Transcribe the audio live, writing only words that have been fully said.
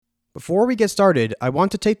Before we get started, I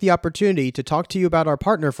want to take the opportunity to talk to you about our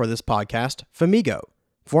partner for this podcast, Famigo,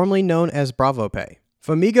 formerly known as BravoPay.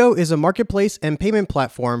 Famigo is a marketplace and payment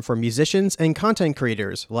platform for musicians and content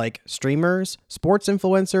creators like streamers, sports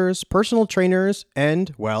influencers, personal trainers,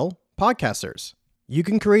 and, well, podcasters. You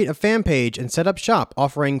can create a fan page and set up shop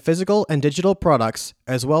offering physical and digital products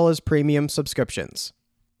as well as premium subscriptions.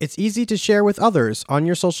 It's easy to share with others on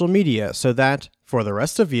your social media so that, for the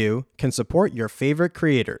rest of you, can support your favorite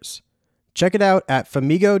creators. Check it out at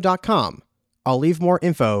famigo.com. I'll leave more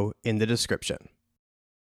info in the description.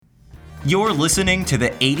 You're listening to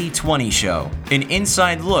the 80/20 Show, an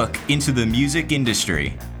inside look into the music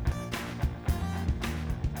industry.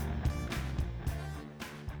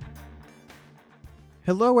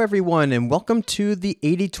 Hello everyone and welcome to the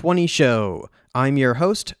 80/20 Show. I'm your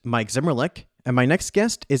host, Mike Zimmerlich, and my next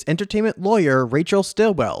guest is entertainment lawyer Rachel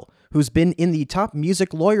Stilwell, who's been in the top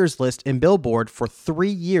music lawyers list in Billboard for 3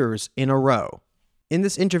 years in a row. In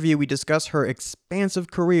this interview, we discuss her expansive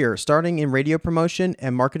career, starting in radio promotion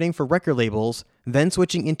and marketing for record labels, then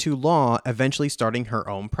switching into law, eventually starting her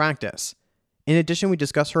own practice. In addition, we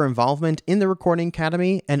discuss her involvement in the Recording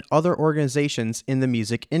Academy and other organizations in the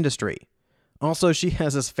music industry. Also, she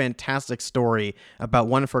has this fantastic story about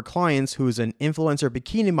one of her clients who is an influencer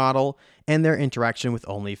bikini model and their interaction with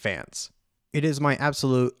OnlyFans. It is my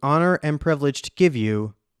absolute honor and privilege to give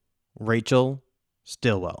you Rachel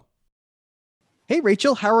Stilwell. Hey,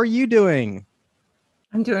 Rachel, how are you doing?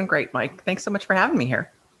 I'm doing great, Mike. Thanks so much for having me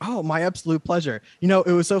here. Oh, my absolute pleasure. You know,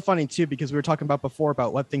 it was so funny, too, because we were talking about before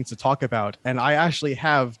about what things to talk about. And I actually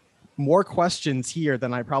have more questions here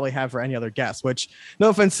than I probably have for any other guest, which, no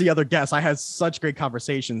offense to the other guests, I had such great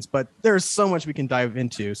conversations, but there's so much we can dive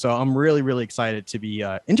into. So I'm really, really excited to be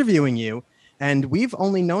interviewing you. And we've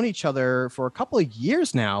only known each other for a couple of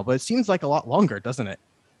years now, but it seems like a lot longer, doesn't it?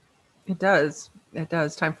 It does. It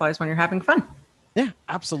does. Time flies when you're having fun. Yeah,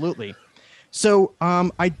 absolutely. So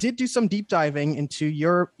I did do some deep diving into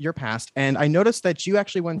your past, and I noticed that you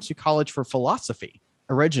actually went to college for philosophy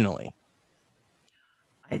originally.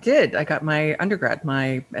 I did. I got my undergrad,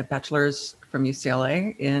 my bachelor's from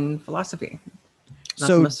UCLA in philosophy. Not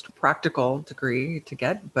the most practical degree to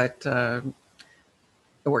get, but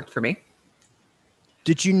it worked for me.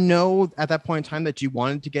 Did you know at that point in time that you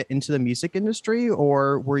wanted to get into the music industry,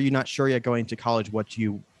 or were you not sure yet going to college what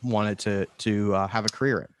you wanted to have a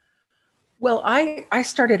career in? Well, I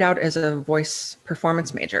started out as a voice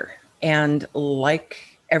performance major, and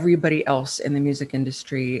like everybody else in the music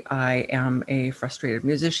industry, I am a frustrated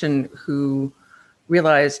musician who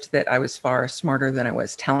realized that I was far smarter than I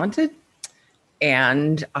was talented.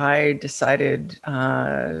 And I decided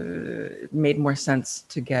it made more sense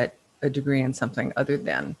to get a degree in something other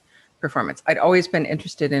than performance. I'd always been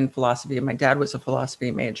interested in philosophy. My dad was a philosophy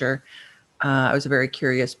major. I was a very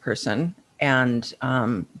curious person and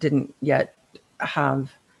didn't yet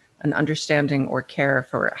have an understanding or care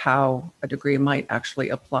for how a degree might actually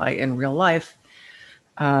apply in real life.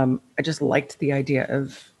 I just liked the idea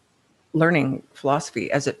of learning philosophy.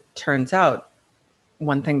 As it turns out,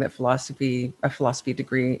 one thing that a philosophy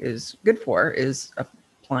degree is good for is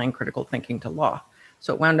applying critical thinking to law.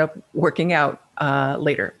 So it wound up working out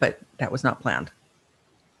later, but that was not planned.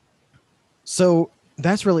 So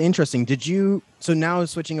that's really interesting. So now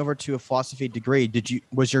switching over to a philosophy degree,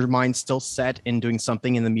 was your mind still set in doing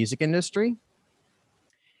something in the music industry?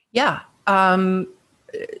 Yeah.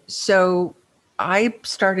 So I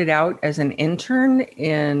started out as an intern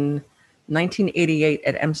in 1988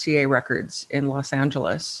 at MCA Records in Los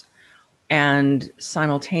Angeles, and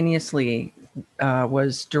simultaneously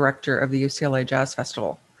was director of the UCLA Jazz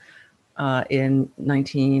Festival in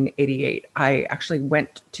 1988. I actually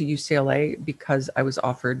went to UCLA because I was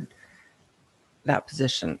offered that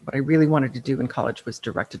position. What I really wanted to do in college was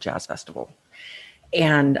direct a jazz festival.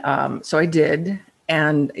 And so I did.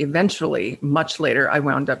 And eventually, much later, I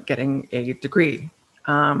wound up getting a degree.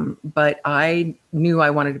 But I knew I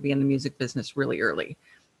wanted to be in the music business really early.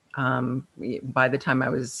 By the time I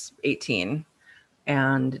was 18,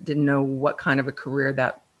 and didn't know what kind of a career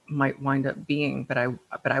that might wind up being, but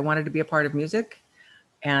I wanted to be a part of music.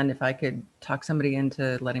 And if I could talk somebody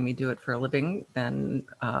into letting me do it for a living, then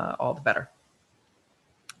all the better.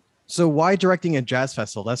 So why directing a jazz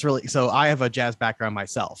festival? So I have a jazz background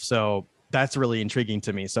myself, so that's really intriguing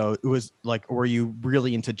to me. So it was like, were you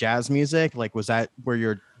really into jazz music? Like, was that where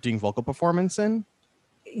you're doing vocal performance in?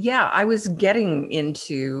 Yeah, I was getting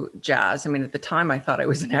into jazz. I mean, at the time I thought I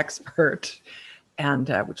was an expert, and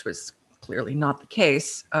which was clearly not the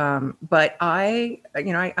case. But I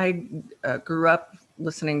grew up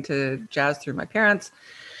listening to jazz through my parents,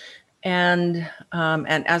 And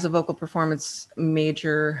as a vocal performance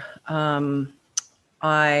major, I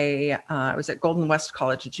was at Golden West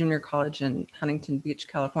College, a junior college in Huntington Beach,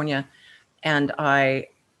 California, and I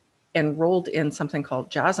enrolled in something called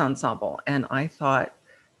jazz ensemble, and I thought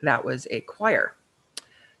that was a choir.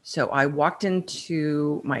 So I walked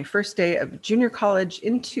into my first day of junior college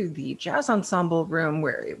into the jazz ensemble room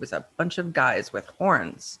where it was a bunch of guys with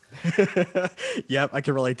horns. Yep, I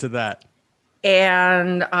can relate to that.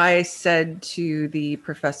 And I said to the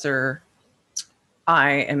professor,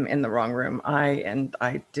 I am in the wrong room.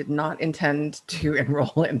 I did not intend to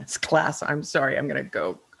enroll in this class. I'm sorry. I'm going to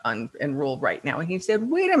go enroll right now. And he said,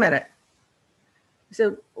 wait a minute. He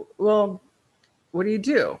said, well, what do you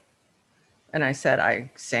do? And I said,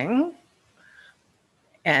 I sing.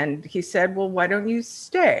 And he said, well, why don't you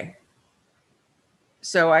stay?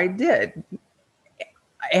 So I did.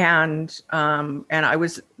 And I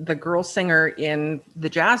was the girl singer in the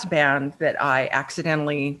jazz band that I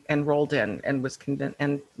accidentally enrolled in and was convinced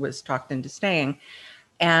and was talked into staying.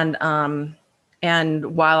 And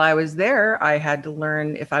while I was there, I had to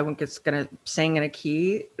learn if I was going to sing in a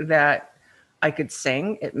key that I could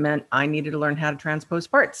sing. It meant I needed to learn how to transpose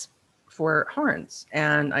parts for horns.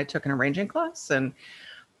 And I took an arranging class, and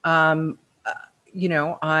I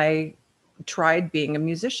tried being a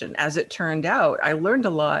musician. As it turned out, I learned a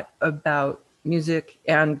lot about music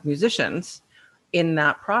and musicians in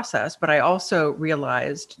that process, but I also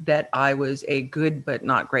realized that I was a good but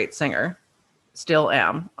not great singer. Still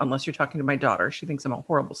am, unless you're talking to my daughter. She thinks I'm a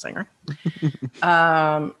horrible singer.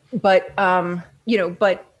 But I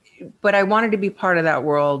wanted to be part of that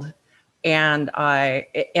world, and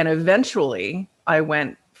eventually I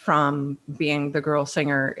went from being the girl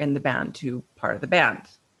singer in the band to part of the band,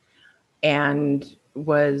 and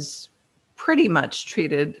was pretty much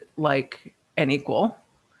treated like an equal.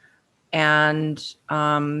 And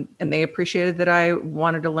they appreciated that I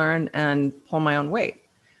wanted to learn and pull my own weight.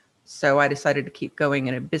 So I decided to keep going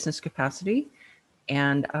in a business capacity.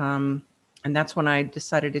 And that's when I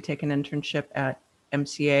decided to take an internship at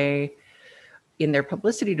MCA in their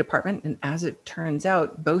publicity department. And as it turns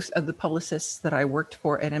out, both of the publicists that I worked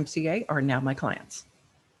for at MCA are now my clients.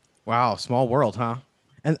 Wow, small world, huh?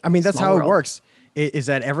 And I mean, that's Small how world. it works. Is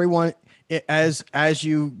that everyone, as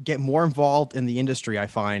you get more involved in the industry, I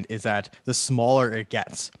find is that the smaller it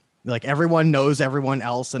gets. Like everyone knows everyone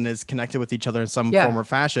else and is connected with each other in some Yeah. form or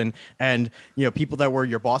fashion. And people that were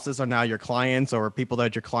your bosses are now your clients, or people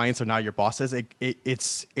that your clients are now your bosses.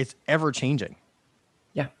 It's ever changing.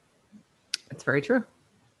 Yeah, it's very true.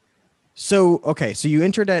 So okay, so you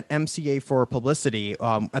entered at MCA for publicity.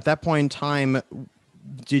 At that point in time,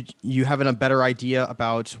 did you have a better idea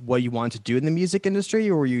about what you wanted to do in the music industry,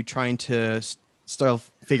 or were you trying to still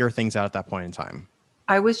figure things out at that point in time?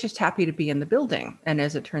 I was just happy to be in the building. And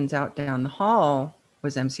as it turns out, down the hall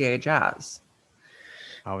was MCA Jazz,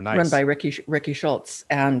 Oh, nice. run by Ricky Schultz.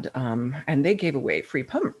 And they gave away free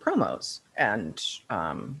promos, and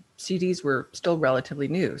CDs were still relatively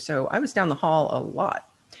new. So I was down the hall a lot.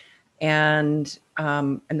 And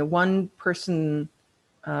the one person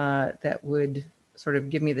that would sort of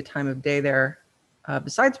give me the time of day there,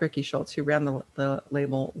 besides Ricky Schultz, who ran the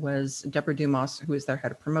label, was Deborah Dumas, who was their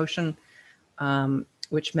head of promotion,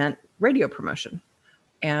 which meant radio promotion.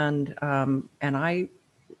 And I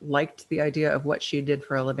liked the idea of what she did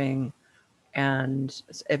for a living. And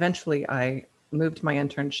eventually I moved my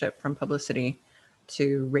internship from publicity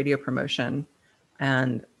to radio promotion,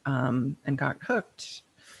 and got hooked.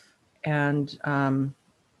 And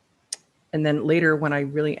then later, when I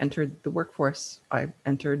really entered the workforce, I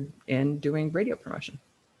entered in doing radio promotion.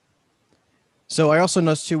 So I also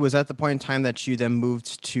noticed too, was at the point in time that you then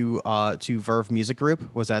moved to Verve Music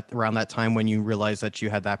Group? Was that around that time when you realized that you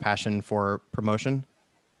had that passion for promotion?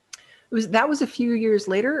 That was a few years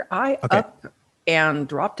later. I up and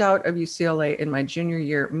dropped out of UCLA in my junior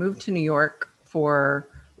year, moved to New York for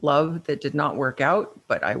love that did not work out,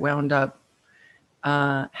 but I wound up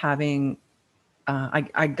I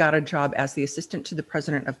got a job as the assistant to the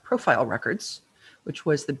president of Profile Records, which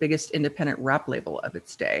was the biggest independent rap label of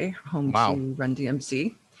its day, home to Run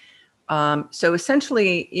DMC. So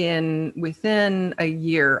essentially, within a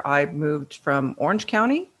year, I moved from Orange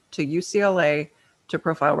County to UCLA to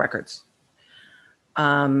Profile Records.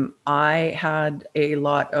 I had a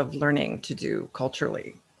lot of learning to do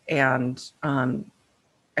culturally, and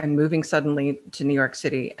moving suddenly to New York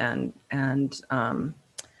City and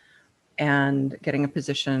getting a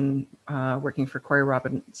position working for Corey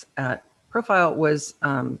Robbins at Profile was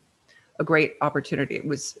a great opportunity. It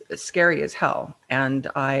was scary as hell. And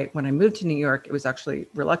when I moved to New York, it was actually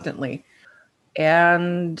reluctantly.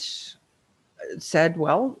 And said,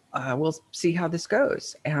 well, we'll see how this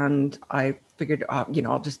goes. And I figured,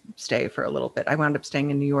 I'll just stay for a little bit. I wound up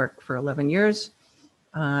staying in New York for 11 years,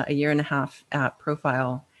 a year and a half at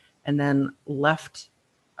Profile, and then left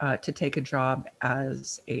to take a job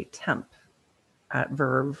as a temp at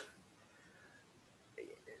Verve.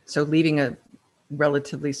 So leaving a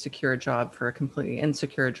relatively secure job for a completely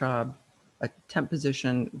insecure job, a temp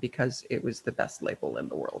position, because it was the best label in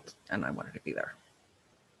the world and I wanted to be there.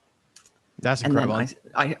 That's incredible.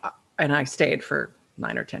 And then I stayed for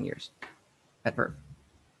 9 or 10 years at Verve.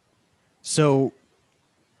 So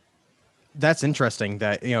that's interesting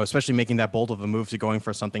that, especially making that bold of a move to going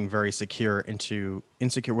for something very secure into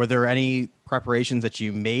insecure. Were there any preparations that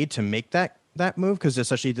you made to make that move? Because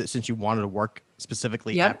especially since you wanted to work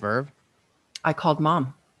specifically at Verve. I called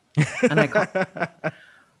mom and I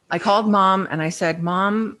called mom and I said,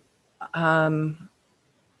 Mom, I've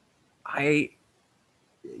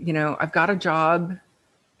got a job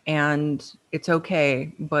and it's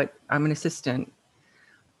okay, but I'm an assistant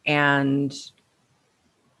and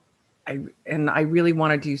I really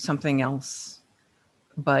want to do something else,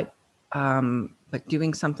 but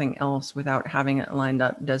doing something else without having it lined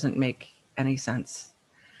up doesn't make any sense.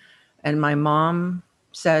 And my mom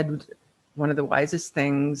said one of the wisest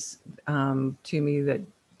things to me that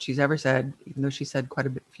she's ever said, even though she said quite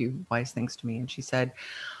a few wise things to me. And she said,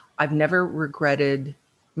 I've never regretted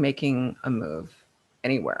making a move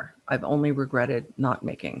anywhere. I've only regretted not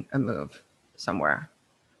making a move somewhere.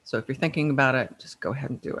 So if you're thinking about it, just go ahead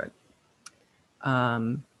and do it.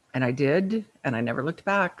 And I did, and I never looked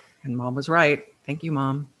back. And Mom was right. Thank you,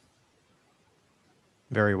 Mom.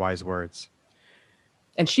 Very wise words.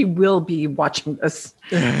 And she will be watching this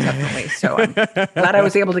definitely. So I'm glad I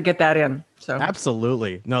was able to get that in. So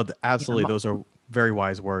absolutely. No, absolutely. Those are very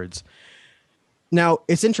wise words. Now,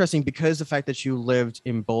 it's interesting because the fact that you lived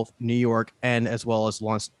in both New York and as well as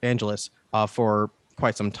Los Angeles for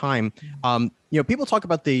quite some time. People talk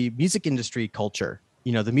about the music industry culture,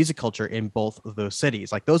 the music culture in both of those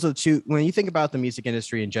cities. Like those are the two, when you think about the music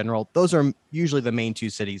industry in general, those are usually the main two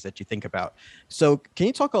cities that you think about. So can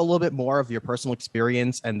you talk a little bit more of your personal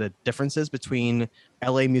experience and the differences between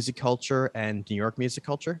LA music culture and New York music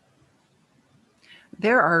culture?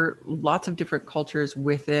 There are lots of different cultures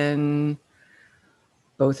within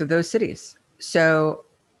both of those cities. So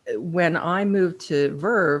when I moved to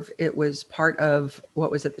Verve, it was part of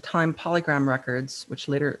what was at the time Polygram Records, which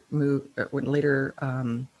later merged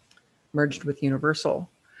with Universal.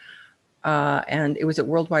 And it was at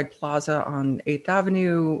Worldwide Plaza on 8th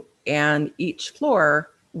Avenue. And each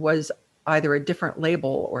floor was either a different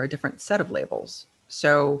label or a different set of labels.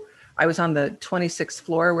 So I was on the 26th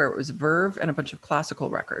floor where it was Verve and a bunch of classical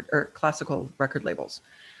record labels.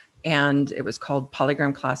 And it was called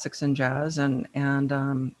Polygram Classics and Jazz. And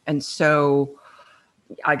so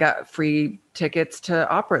I got free tickets to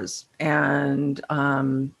operas and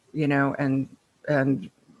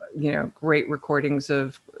great recordings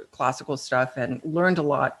of classical stuff, and learned a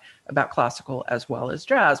lot about classical as well as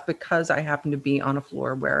jazz because I happened to be on a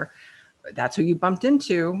floor where that's who you bumped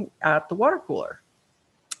into at the water cooler.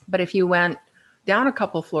 But if you went down a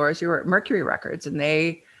couple floors, you were at Mercury Records, and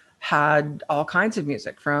they had all kinds of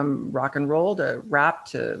music from rock and roll to rap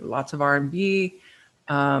to lots of R&B,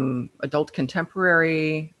 adult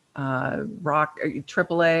contemporary, rock,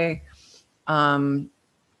 AAA.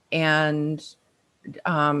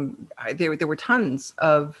 There were tons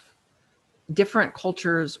of different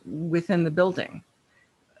cultures within the building,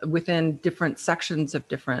 within different sections of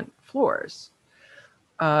different floors.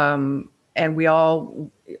 And we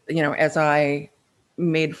all, as I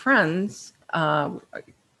made friends,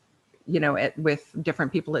 with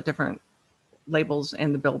different people at different labels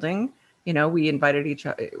in the building, we invited each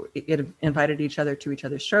other to each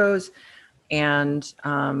other's shows, and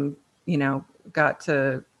got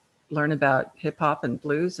to learn about hip hop and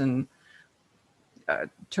blues and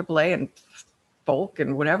AAA and folk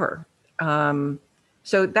and whatever.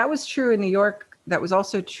 So that was true in New York. That was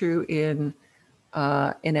also true in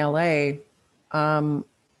LA.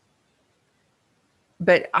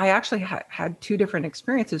 But I actually had two different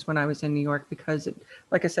experiences when I was in New York because,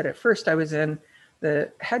 like I said, at first I was in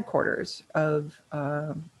the headquarters of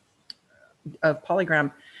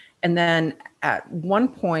Polygram. And then at one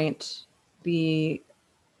point, the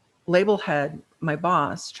label head, my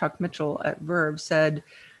boss, Chuck Mitchell at Verve, said,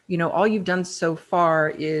 all you've done so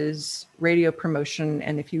far is radio promotion.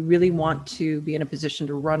 And if you really want to be in a position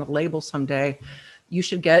to run a label someday, you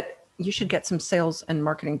should get some sales and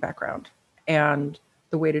marketing background. And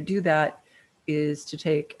the way to do that is to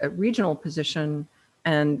take a regional position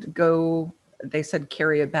and go, they said,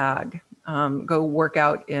 carry a bag, go work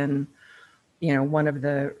out in one of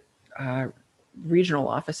the regional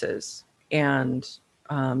offices and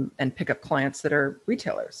pick up clients that are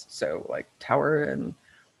retailers. So like Tower and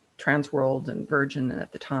Transworld and Virgin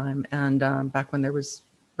at the time, and back when there was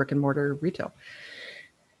brick and mortar retail.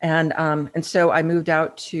 And so I moved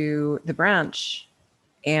out to the branch,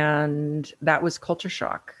 and that was culture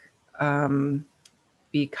shock,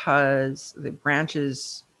 because the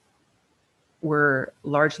branches were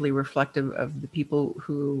largely reflective of the people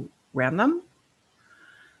who ran them.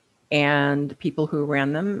 And people who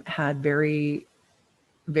ran them had very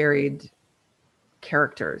varied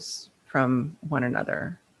characters from one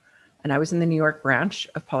another. And I was in the New York branch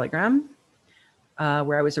of Polygram,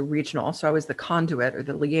 where I was a regional. So I was the conduit or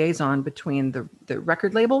the liaison between the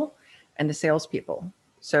record label and the salespeople.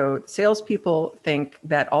 So salespeople think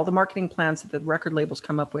that all the marketing plans that the record labels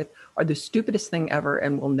come up with are the stupidest thing ever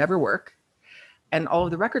and will never work. And all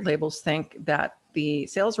of the record labels think that the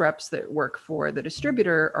sales reps that work for the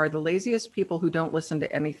distributor are the laziest people who don't listen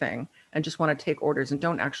to anything and just want to take orders and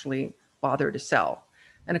don't actually bother to sell.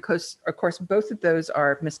 And of course, both of those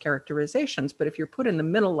are mischaracterizations. But if you're put in the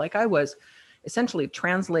middle, like I was, essentially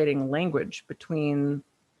translating language between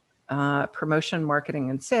promotion,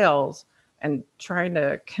 marketing, and sales, and trying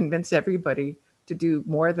to convince everybody to do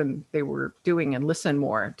more than they were doing and listen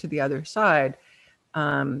more to the other side,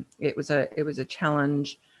 it was a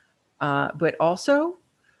challenge. But also,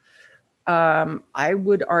 I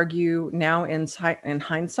would argue now in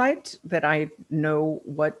hindsight that I know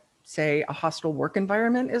what, say, a hostile work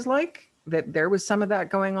environment is like, that there was some of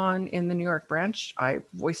that going on in the New York branch. I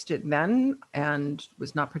voiced it then and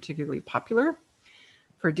was not particularly popular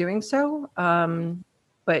for doing so.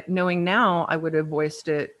 But knowing now, I would have voiced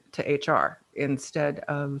it to HR instead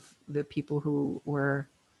of the people who were,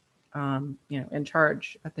 in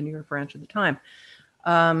charge at the New York branch at the time.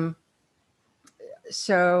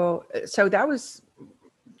 So that was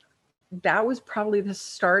probably the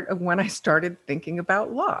start of when I started thinking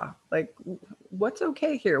about law. Like, what's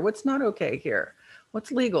okay here? What's not okay here?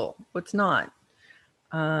 What's legal? What's not?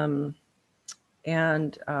 But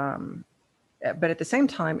at the same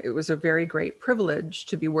time, it was a very great privilege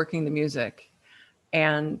to be working the music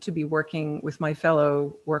and to be working with my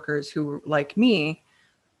fellow workers who, like me,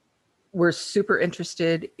 were super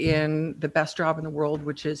interested in the best job in the world,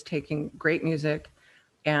 which is taking great music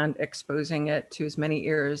and exposing it to as many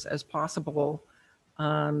ears as possible,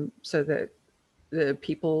 so that the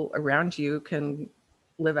people around you can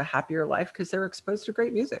live a happier life because they're exposed to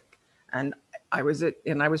great music. And I was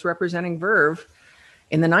representing Verve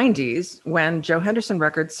in the 90s when Joe Henderson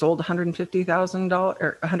Records sold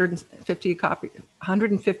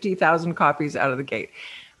 $150,000 copies out of the gate.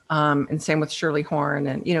 And same with Shirley Horn,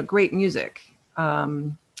 and, great music.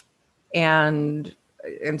 And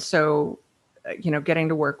so, getting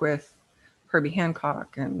to work with Herbie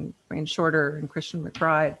Hancock and Wayne Shorter and Christian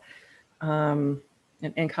McBride, and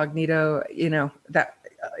Incognito, that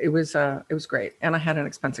it was great. And I had an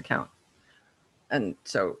expense account. And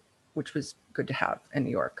so, which was good to have in New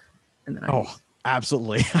York in the 90s. Oh,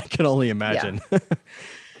 absolutely. I can only imagine. Yeah.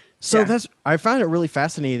 So I found it really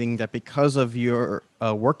fascinating that because of your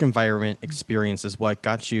work environment experience is what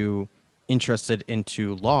got you interested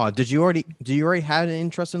into law. Do you already have an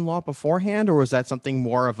interest in law beforehand, or was that something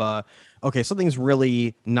more of a, okay, something's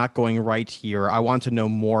really not going right here, I want to know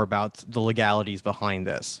more about the legalities behind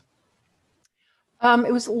this?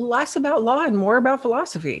 It was less about law and more about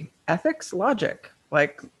philosophy, ethics, logic,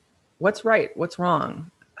 like what's right, what's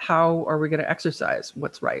wrong, how are we going to exercise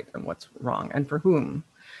what's right and what's wrong, and for whom.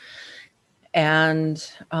 And,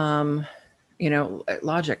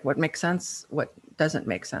 logic, what makes sense, what doesn't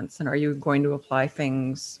make sense. And are you going to apply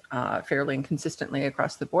things fairly and consistently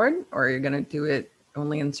across the board, or are you going to do it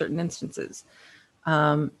only in certain instances?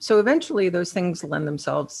 So eventually those things lend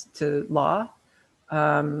themselves to law.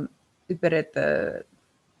 But at the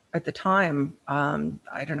time,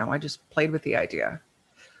 I don't know, I just played with the idea.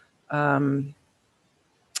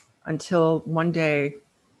 Until one day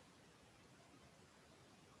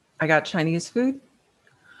I got Chinese food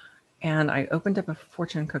and I opened up a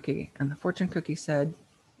fortune cookie, and the fortune cookie said,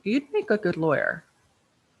 "You'd make a good lawyer."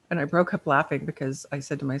 And I broke up laughing because I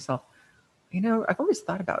said to myself, I've always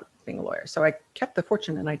thought about being a lawyer. So I kept the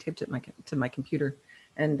fortune and I taped it to my computer.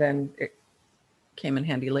 And then it came in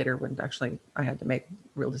handy later when actually I had to make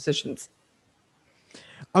real decisions.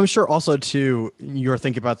 I'm sure also too, you're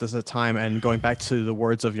thinking about this at the time and going back to the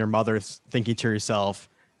words of your mother, thinking to yourself,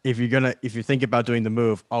 if you think about doing the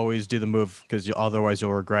move, always do the move, because otherwise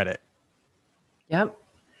you'll regret it. Yep.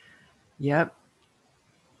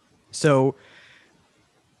 So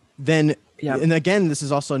then, Yeah. and again, this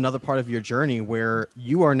is also another part of your journey where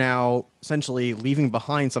you are now essentially leaving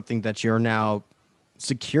behind something that you're now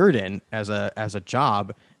secured in as a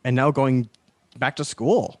job, and now going back to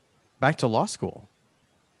school, back to law school.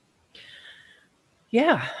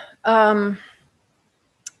 Yeah.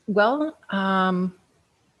 Well,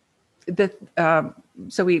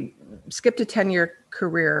 so we skipped a 10-year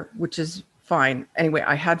career, which is fine. Anyway,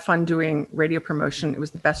 I had fun doing radio promotion. It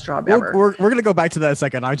was the best job ever. We're going to go back to that in a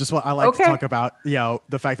second. I like Okay. to talk about,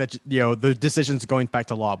 the fact that, the decisions going back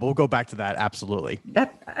to law, but we'll go back to that. Absolutely.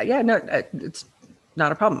 It's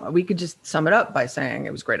not a problem. We could just sum it up by saying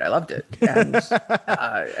it was great. I loved it. And,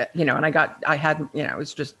 it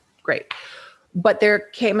was just great. But there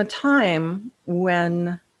came a time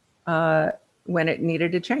when it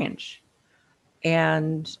needed to change.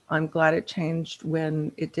 And I'm glad it changed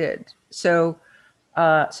when it did. So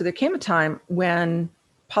there came a time when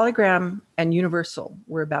Polygram and Universal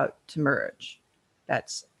were about to merge.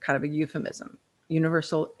 That's kind of a euphemism.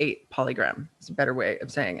 Universal ate Polygram is a better way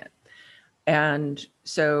of saying it. And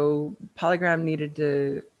so Polygram needed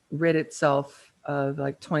to rid itself of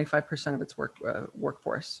like 25% of its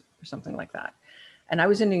workforce or something like that. And I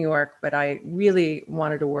was in New York, but I really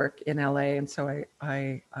wanted to work in LA. And so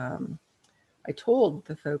I told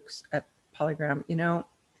the folks at Polygram,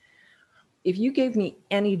 if you gave me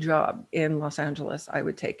any job in Los Angeles, I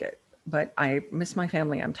would take it. But I miss my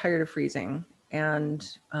family. I'm tired of freezing,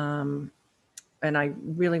 and I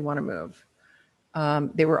really want to move.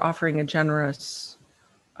 They were offering a generous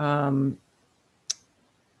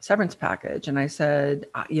severance package, and I said,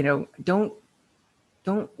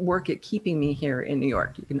 don't work at keeping me here in New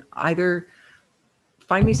York. You can either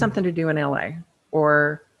find me something to do in LA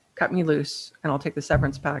or cut me loose, and I'll take the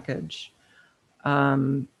severance package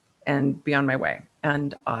and be on my way.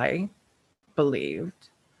 And I believed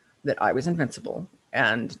that I was invincible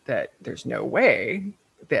and that there's no way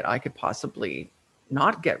that I could possibly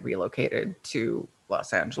not get relocated to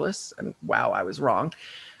Los Angeles. And wow, I was wrong.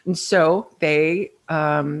 And so I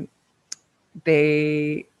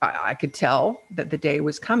could tell that the day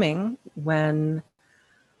was coming when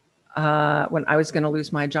I was going to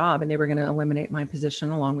lose my job, and they were going to eliminate my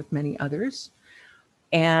position along with many others.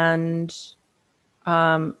 And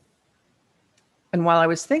while I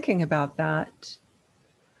was thinking about that,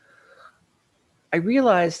 I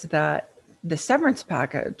realized that the severance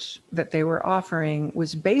package that they were offering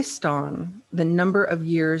was based on the number of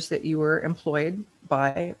years that you were employed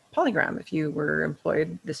by Polygram. If you were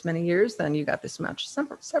employed this many years, then you got this much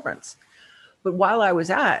severance. But while I was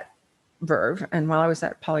at Verve and while I was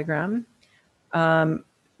at Polygram,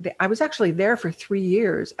 I was actually there for 3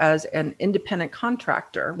 years as an independent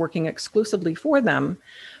contractor working exclusively for them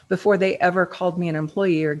before they ever called me an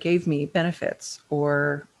employee or gave me benefits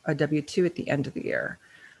or a W-2 at the end of the year.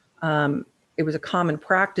 It was a common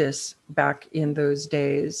practice back in those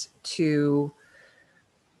days to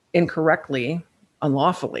incorrectly,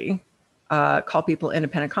 unlawfully, call people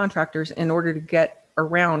independent contractors in order to get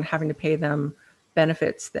around having to pay them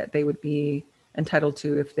benefits that they would be entitled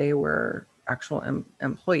to if they were actual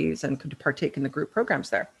employees and could partake in the group programs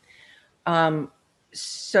there.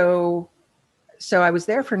 So I was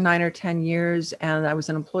there for 9 or 10 years, and I was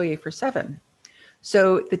an employee for 7.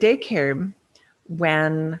 So the day came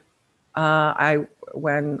when I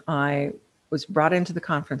was brought into the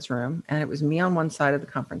conference room, and it was me on one side of the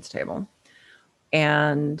conference table,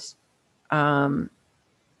 and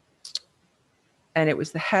it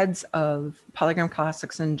was the heads of Polygram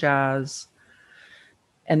Classics and Jazz,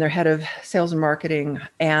 and their head of sales and marketing,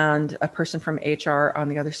 and a person from HR on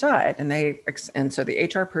the other side. And so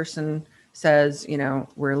the HR person says,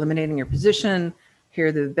 we're eliminating your position. Here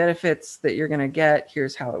are the benefits that you're going to get.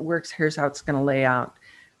 Here's how it works. Here's how it's going to lay out.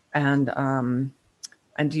 And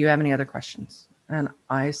do you have any other questions? And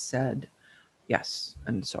I said, yes.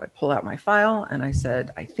 And so I pulled out my file and I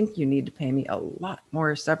said, I think you need to pay me a lot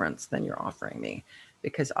more severance than you're offering me,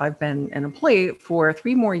 because I've been an employee for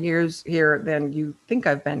 3 more years here than you think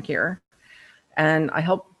I've been here. And I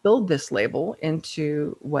helped build this label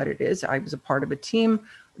into what it is. I was a part of a team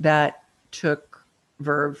that took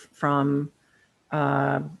Verve from,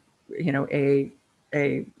 a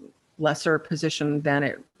lesser position than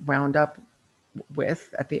it wound up with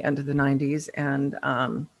at the end of the 90s. And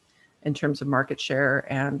in terms of market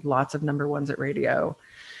share and lots of number ones at radio.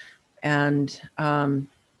 And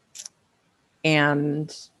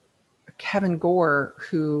Kevin Gore,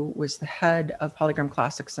 who was the head of Polygram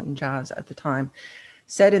Classics and Jazz at the time,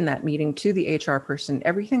 said in that meeting to the HR person,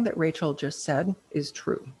 everything that Rachel just said is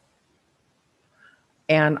true.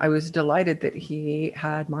 And I was delighted that he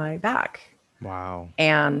had my back. Wow.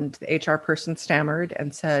 And the HR person stammered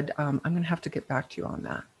and said, I'm going to have to get back to you on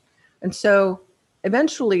that. And so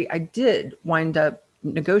eventually I did wind up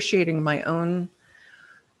negotiating my own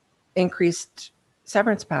increased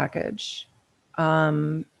severance package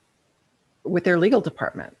with their legal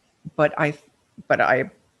department. But I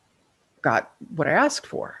got what I asked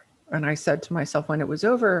for. And I said to myself when it was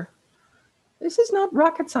over, this is not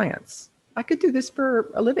rocket science. I could do this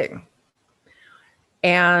for a living.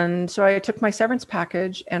 And so I took my severance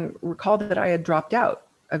package and recalled that I had dropped out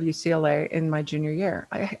of UCLA in my junior year.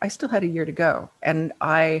 I still had a year to go. And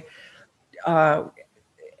I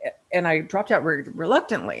dropped out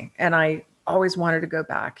reluctantly. And I always wanted to go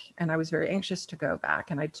back. And I was very anxious to go back.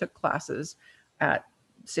 And I took classes at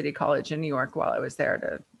City College in New York while I was there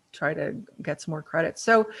to try to get some more credit.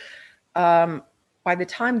 So by the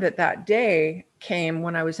time that day came,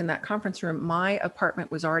 when I was in that conference room, my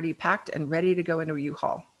apartment was already packed and ready to go into a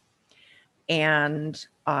U-Haul. And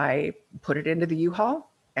I put it into the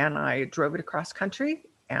U-Haul and I drove it across country,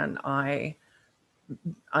 and I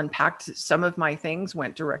unpacked some of my things,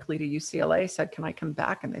 went directly to UCLA, said, can I come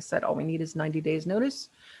back? And they said, all we need is 90 days notice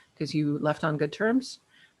because you left on good terms.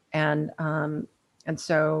 And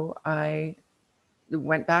so I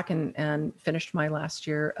went back and finished my last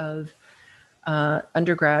year of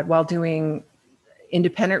undergrad while doing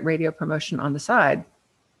independent radio promotion on the side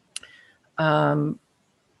on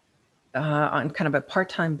kind of a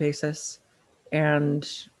part-time basis, and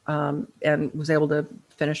was able to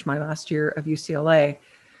finish my last year of UCLA.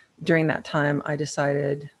 During that time, I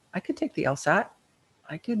decided I could take the LSAT.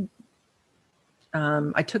 I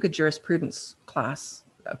took a jurisprudence class,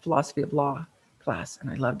 a philosophy of law class, and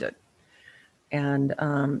I loved it. And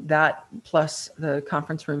that plus the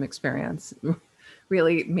conference room experience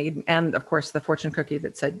really made, and of course the fortune cookie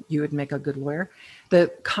that said you would make a good lawyer.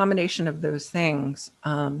 The combination of those things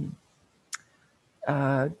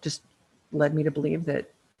just led me to believe that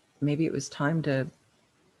maybe it was time to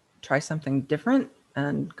try something different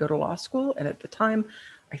and go to law school. And at the time,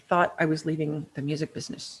 I thought I was leaving the music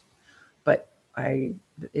business, but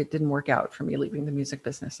it didn't work out for me leaving the music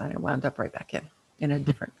business. And I wound up right back in a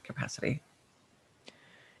different capacity.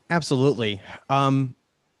 Absolutely.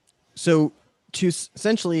 So to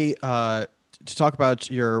essentially to talk about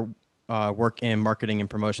your work in marketing and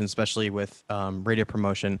promotion, especially with radio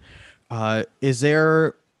promotion, is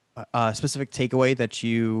there a specific takeaway that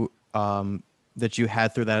you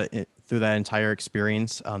had through that entire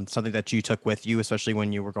experience? Something that you took with you, especially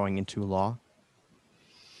when you were going into law?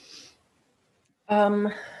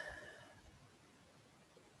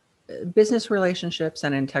 Business relationships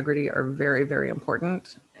and integrity are very, very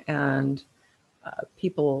important, and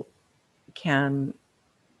people can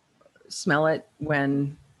smell it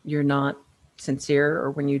when you're not sincere,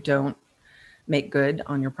 or when you don't make good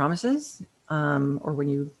on your promises, or when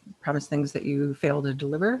you promise things that you fail to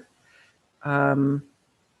deliver.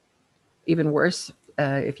 Even worse,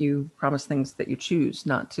 if you promise things that you choose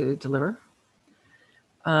not to deliver.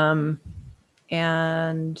 I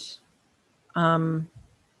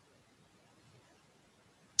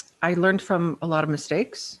learned from a lot of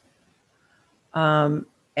mistakes.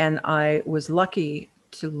 And I was lucky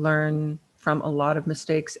to learn from a lot of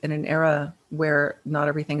mistakes in an era where not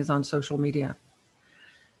everything is on social media.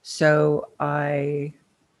 So I'm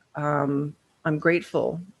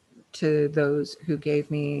grateful to those who gave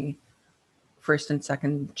me first and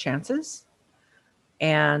second chances.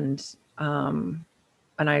 And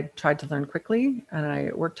I tried to learn quickly, and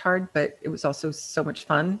I worked hard, but it was also so much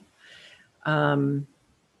fun.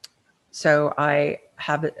 So I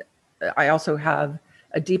also have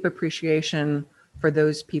a deep appreciation for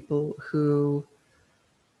those people who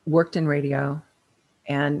worked in radio,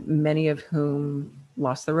 and many of whom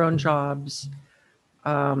lost their own jobs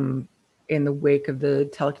in the wake of the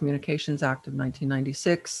Telecommunications Act of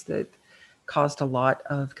 1996 that caused a lot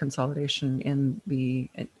of consolidation in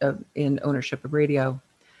ownership of radio.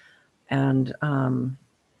 And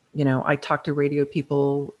I talked to radio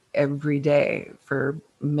people every day for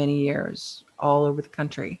many years, all over the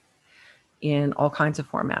country, in all kinds of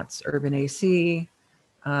formats: urban AC,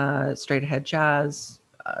 straight ahead jazz,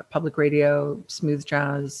 public radio, smooth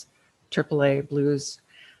jazz, AAA blues.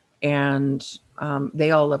 And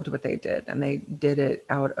they all loved what they did, and they did it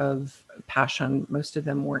out of passion. Most of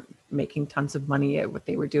them weren't making tons of money at what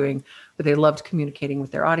they were doing, but they loved communicating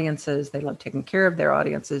with their audiences. They loved taking care of their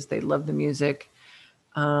audiences. They loved the music.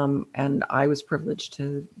 And I was privileged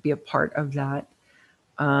to be a part of that.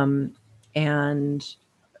 And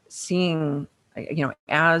seeing,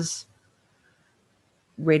 as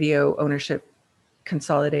radio ownership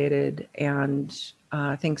consolidated and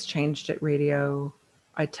things changed at radio,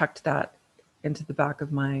 I tucked that into the back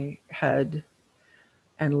of my head,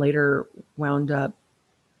 and later wound up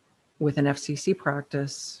with an FCC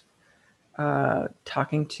practice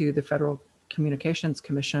talking to the Federal Communications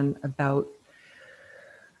Commission about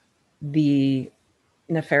the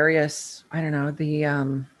nefarious, I don't know,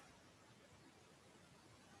 the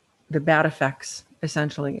bad effects,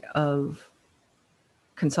 essentially, of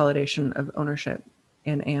consolidation of ownership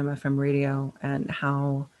in AM/FM radio, and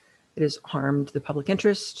how it has harmed the public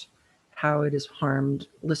interest, how it has harmed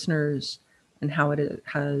listeners, and how it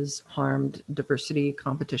has harmed diversity,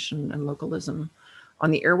 competition, and localism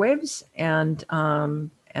on the airwaves. And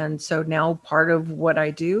so now part of what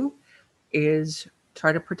I do is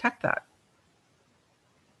try to protect that,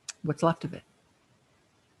 what's left of it.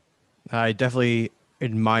 I definitely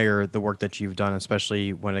admire the work that you've done,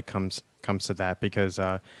 especially when it comes to that, because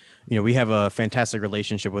we have a fantastic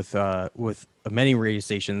relationship with many radio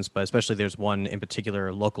stations, but especially there's one in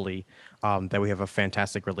particular locally that we have a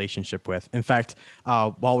fantastic relationship with. In fact,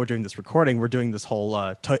 while we're doing this recording, we're doing this whole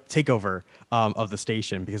takeover of the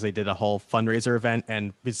station, because they did a whole fundraiser event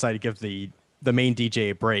and we decided to give the main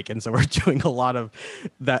DJ a break, and so we're doing a lot of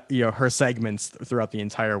that, her segments throughout the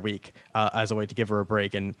entire week as a way to give her a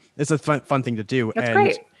break, and it's a fun thing to do. That's and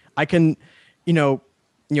great. I can,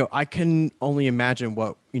 I can only imagine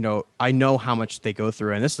what, I know how much they go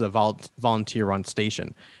through, and this is a volunteer-run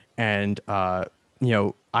station, and I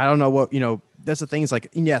don't know what, that's the thing is, like,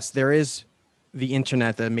 yes, there is the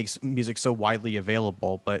internet that makes music so widely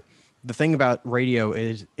available, but the thing about radio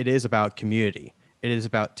is it is about community, it is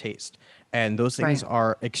about taste. And those things Right.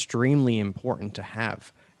 are extremely important to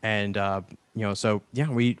have. And, so yeah,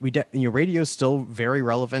 radio is still very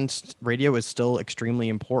relevant. Radio is still extremely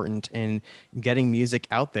important in getting music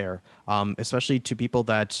out there, especially to people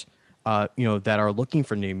that, that are looking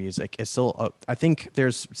for new music. It's still, I think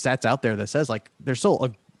there's stats out there that says, like, there's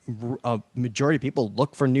still a majority of people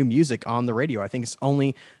look for new music on the radio. I think it's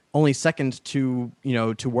only second to,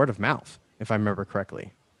 to word of mouth, if I remember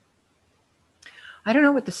correctly. I don't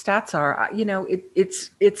know what the stats are.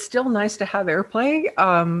 It's still nice to have airplay.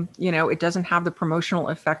 It doesn't have the promotional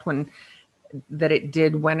effect that it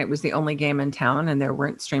did when it was the only game in town and there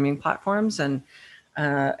weren't streaming platforms and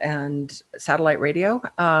satellite radio.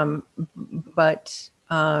 But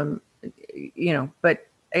AM/FM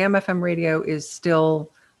radio is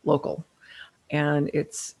still local, and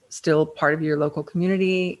it's still part of your local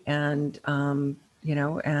community.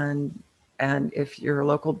 And if you're a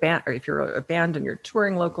local band, or if you're a band and you're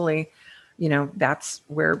touring locally, that's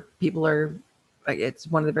where people are. It's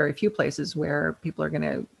one of the very few places where people are going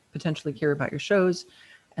to potentially hear about your shows,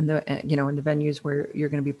 and the venues where you're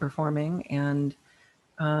going to be performing. And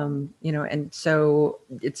and so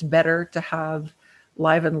it's better to have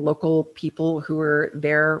live and local people who are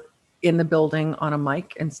there in the building on a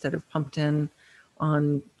mic instead of pumped in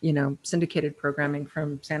on syndicated programming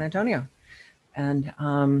from San Antonio. And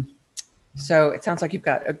so it sounds like you've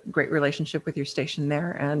got a great relationship with your station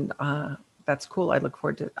there, and that's cool. I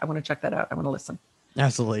want to check that out. I want to listen.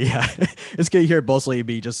 Absolutely, yeah. It's good to hear mostly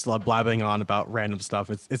be just blabbing on about random stuff.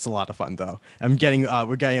 It's a lot of fun though. We're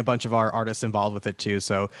getting a bunch of our artists involved with it too.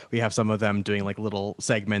 So we have some of them doing like little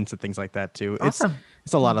segments and things like that too. Awesome.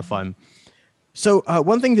 It's a lot of fun. So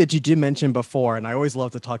one thing that you did mention before, and I always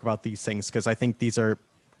love to talk about these things because I think these are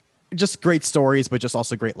just great stories, but just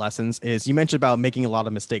also great lessons, is you mentioned about making a lot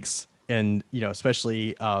of mistakes, and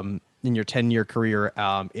especially in your 10-year career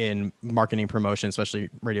in marketing promotion, especially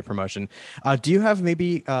radio promotion. Do you have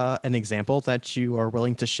maybe an example that you are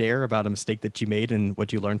willing to share about a mistake that you made and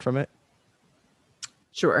what you learned from it?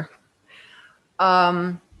 Sure.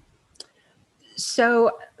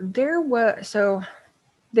 So there was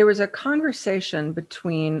a conversation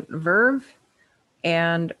between Verve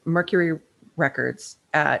and Mercury Records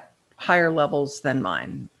at higher levels than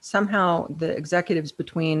mine. Somehow the executives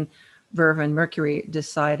between Verve and Mercury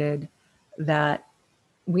decided that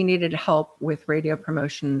we needed help with radio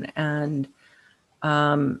promotion, and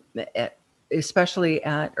especially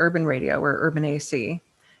at Urban Radio or Urban AC.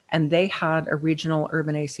 And they had a regional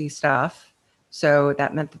Urban AC staff. So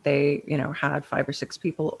that meant that they, had 5 or 6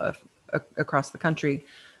 people across the country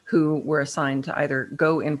who were assigned to either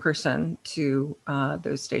go in person to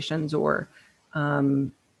those stations or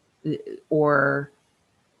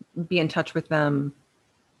be in touch with them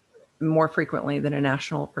more frequently than a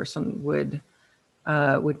national person would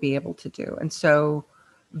be able to do. And so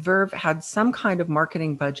Verve had some kind of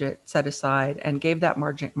marketing budget set aside and gave that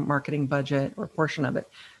marketing budget or portion of it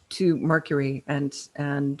to Mercury. And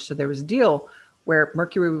so there was a deal where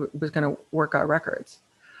Mercury was going to work our records.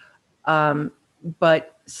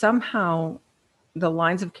 But somehow the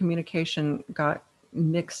lines of communication got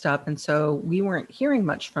mixed up. And so we weren't hearing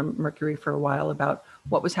much from Mercury for a while about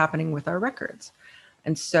what was happening with our records.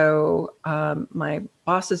 And so my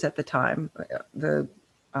bosses at the time, the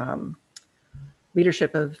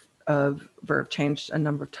leadership of Verve changed a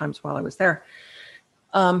number of times while I was there,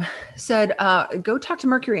 said, go talk to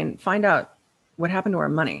Mercury and find out what happened to our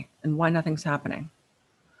money and why nothing's happening.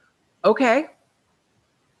 Okay.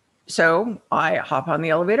 So I hop on the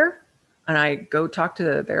elevator and I go talk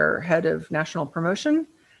to their head of national promotion.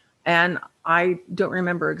 And I don't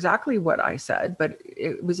remember exactly what I said, but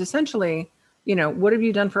it was essentially, what have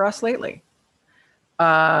you done for us lately?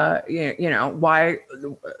 Why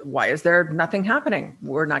is there nothing happening?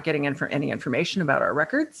 We're not getting any information about our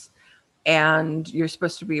records, and you're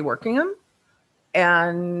supposed to be working them.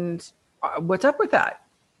 And what's up with that?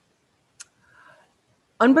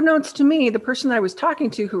 Unbeknownst to me, the person I was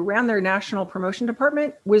talking to who ran their national promotion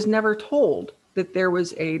department was never told that there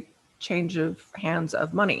was a change of hands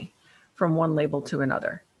of money from one label to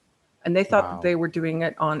another. And they thought that they were doing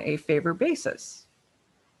it on a favor basis.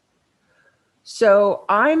 So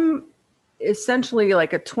I'm essentially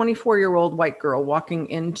like a 24-year-old white girl walking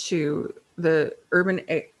into the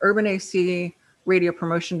Urban AC radio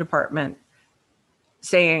promotion department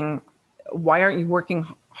saying, why aren't you working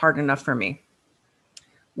hard enough for me?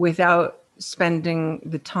 Without spending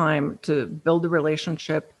the time to build a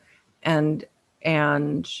relationship and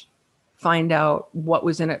find out what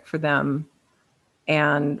was in it for them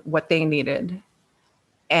and what they needed,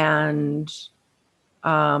 and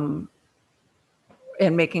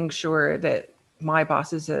making sure that my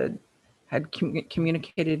bosses had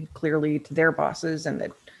communicated clearly to their bosses,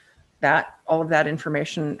 and that all of that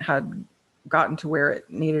information had gotten to where it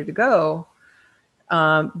needed to go.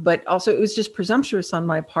 But also it was just presumptuous on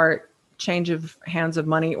my part, change of hands of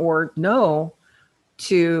money or no,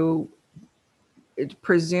 to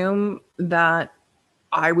presume that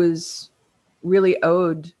I was really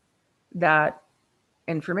owed that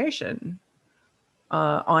information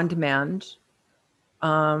on demand.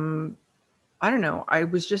 I don't know. I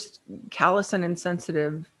was just callous and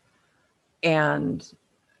insensitive and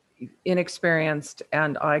inexperienced,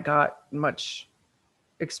 and I got much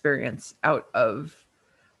experience out of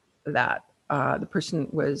that. The person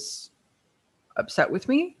was upset with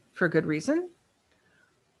me for good reason,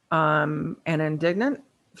 and indignant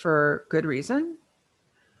for good reason.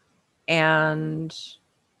 And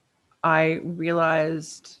I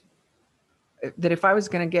realized that if I was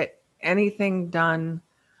going to get anything done,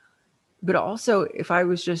 but also if I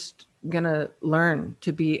was just going to learn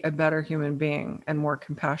to be a better human being and more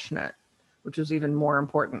compassionate, which was even more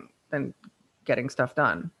important than getting stuff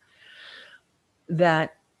done,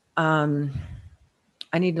 that I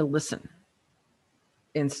need to listen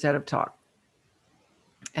instead of talk.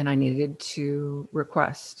 And I needed to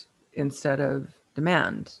request instead of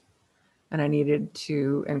demand. And I needed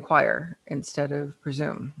to inquire instead of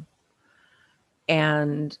presume.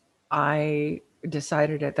 And I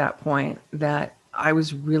decided at that point that I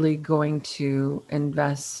was really going to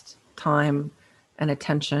invest time and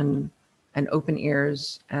attention and open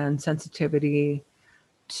ears and sensitivity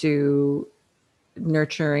to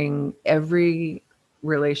nurturing every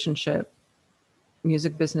relationship,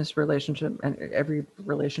 music business relationship, and every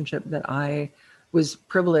relationship that I was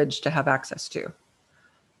privileged to have access to.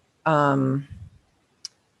 And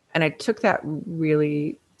I took that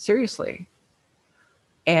really seriously.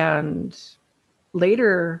 And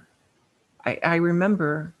later, I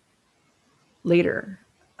remember later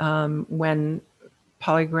when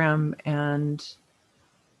Polygram and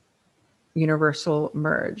Universal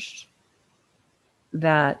merged,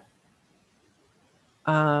 that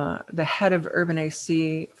the head of Urban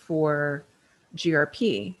AC for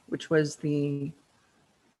GRP, which was the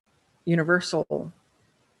Universal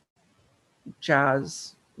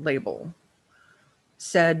jazz label,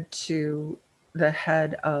 said to the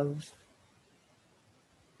head of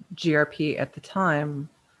GRP at the time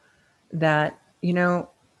that,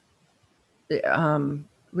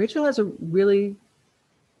 Rachel has a really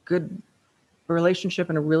good relationship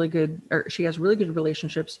and she has really good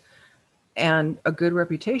relationships and a good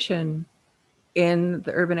reputation in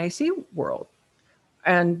the Urban AC world.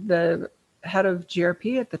 And the head of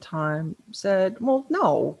GRP at the time said, well,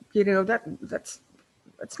 no, that's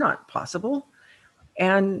not possible.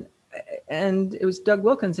 And it was Doug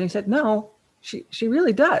Wilkins, and he said, no, she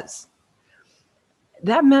really does.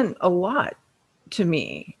 That meant a lot to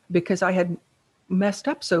me because I had messed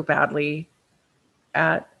up so badly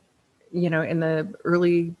in the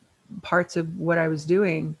early parts of what I was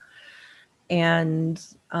doing. And,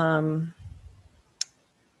 and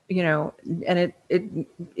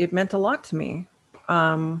it meant a lot to me.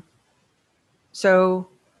 So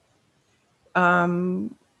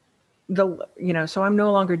so I'm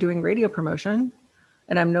no longer doing radio promotion,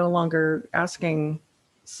 and I'm no longer asking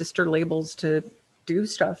sister labels to do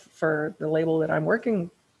stuff for the label that I'm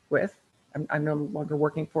working with. I'm no longer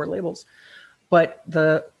working for labels, but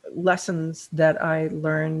the lessons that I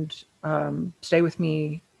learned stay with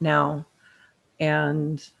me now,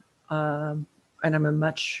 and I'm a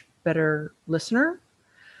much better listener,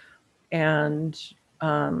 and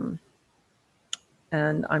um,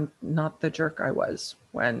 and I'm not the jerk I was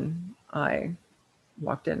when I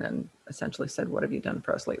walked in and essentially said, "What have you done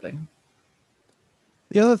for us lately?"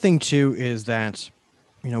 The other thing too is that,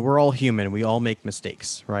 we're all human. We all make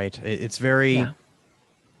mistakes, right? It's very, Yeah.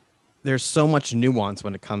 there's so much nuance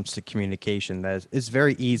when it comes to communication that it's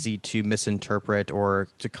very easy to misinterpret or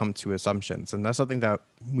to come to assumptions. And that's something that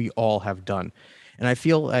we all have done. And I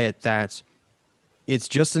feel that it's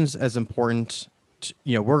just as important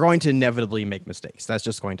we're going to inevitably make mistakes. That's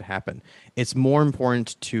just going to happen. It's more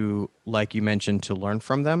important to, like you mentioned, to learn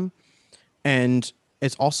from them. And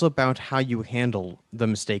it's also about how you handle the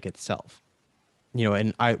mistake itself.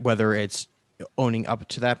 And whether it's owning up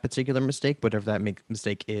to that particular mistake, whatever that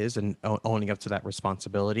mistake is, and owning up to that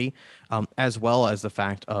responsibility, as well as the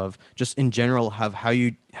fact of just in general have how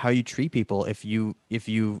you treat people if you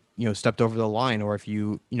stepped over the line, or if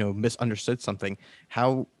you misunderstood something.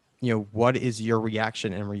 How what is your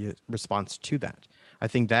reaction and response to that? I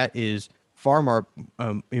think that is far more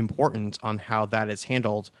important on how that is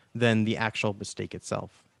handled than the actual mistake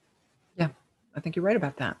itself. Yeah, I think you're right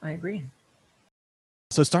about that. I agree.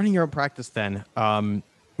 So starting your own practice then,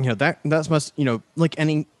 that must, like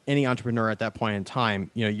any entrepreneur at that point in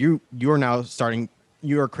time, you are now starting,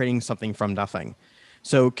 you are creating something from nothing.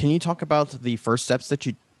 So can you talk about the first steps that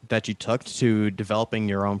you took to developing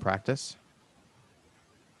your own practice?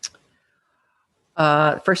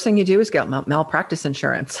 First thing you do is get malpractice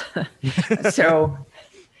insurance. so,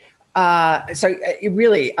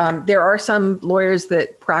 really, there are some lawyers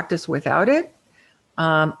that practice without it.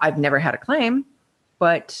 I've never had a claim,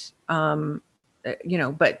 but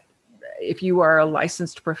but if you are a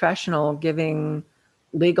licensed professional giving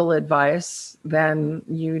legal advice, then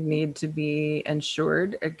you need to be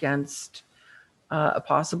insured against a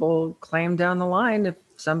possible claim down the line if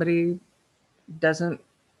somebody doesn't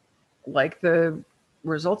like the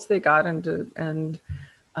results they got and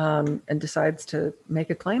decides to make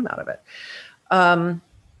a claim out of it.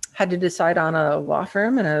 Had to decide on a law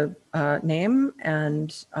firm and a name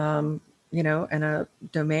and and a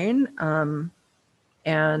domain,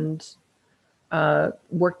 and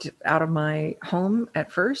worked out of my home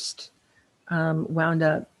at first. Wound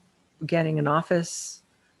up getting an office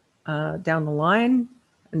down the line,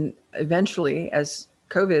 and eventually, as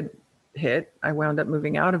COVID hit, I wound up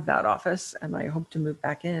moving out of that office, and I hope to move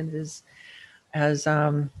back in as as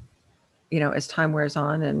time wears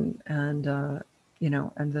on, and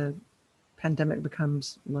the pandemic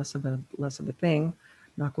becomes less of a thing,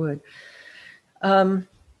 knock wood. But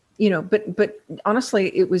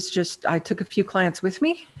honestly, it was just, I took a few clients with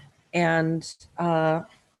me, and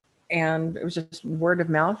it was just word of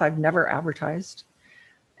mouth. I've never advertised,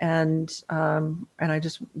 and I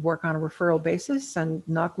just work on a referral basis, and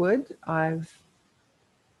knock wood, I've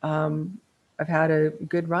had a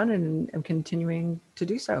good run, and am continuing to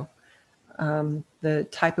do so. The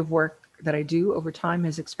type of work that I do over time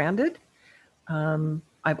has expanded.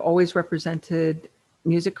 I've always represented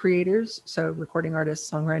music creators, so recording artists,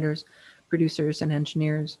 songwriters, producers, and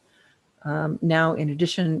engineers. Now, in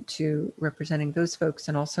addition to representing those folks,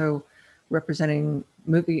 and also representing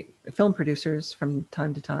film producers from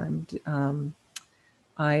time to time,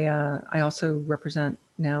 I also represent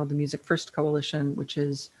now the Music First Coalition, which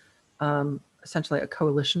is essentially a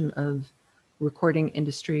coalition of recording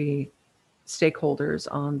industry stakeholders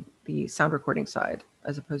on the sound recording side,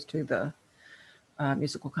 as opposed to the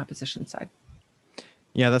musical composition side.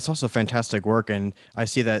 Yeah, that's also fantastic work, and I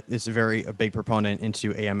see that it's a big proponent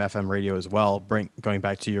into AM/FM radio as well. Going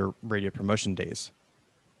back to your radio promotion days.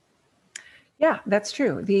 Yeah, that's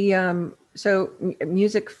true.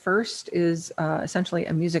 Music First is essentially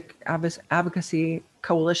a music advocacy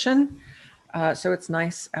coalition. So it's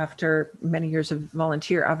nice, after many years of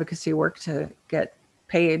volunteer advocacy work, to get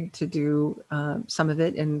paid to do some of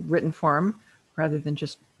it in written form rather than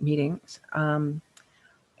just meetings.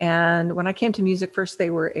 And when I came to Music First, they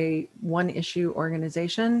were a one-issue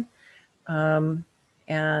organization, and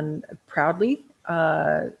proudly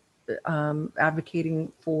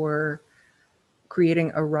advocating for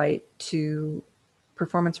creating a right to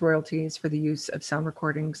performance royalties for the use of sound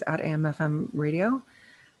recordings at AM/FM radio,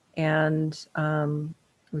 and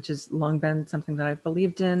which has long been something that I've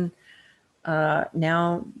believed in.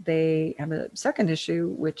 Now they have a second issue,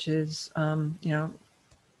 which is,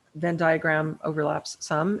 Venn diagram overlaps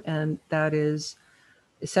some, and that is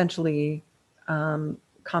essentially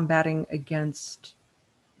combating against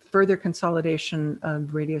further consolidation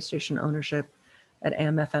of radio station ownership at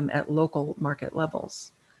AM/FM at local market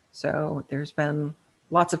levels. So there's been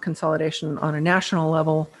lots of consolidation on a national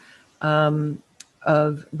level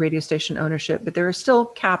of radio station ownership, but there are still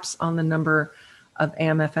caps on the number of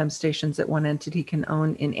AM/FM stations that one entity can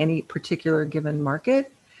own in any particular given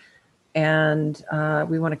market. And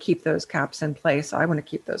we want to keep those caps in place. I want to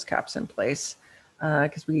keep those caps in place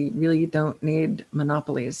because we really don't need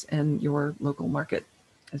monopolies in your local market,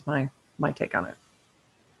 is my take on it.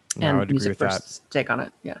 Yeah, and I would agree Music with that. First's take on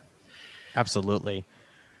it. Yeah. Absolutely.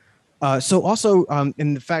 So also,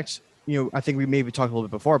 in the fact, I think we maybe talked a little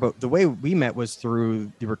bit before, but the way we met was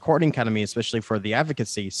through the Recording Academy, especially for the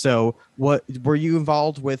advocacy. So what were you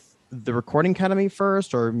involved with the Recording Academy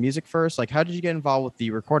first or music first? Like, how did you get involved with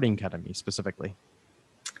the Recording Academy specifically?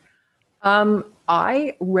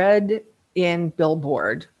 I read in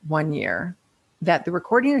Billboard one year that the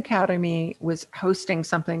Recording Academy was hosting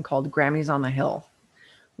something called Grammys on the Hill,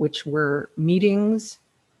 which were meetings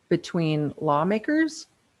between lawmakers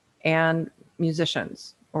and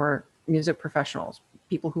musicians or music professionals,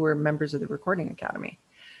 people who were members of the Recording Academy.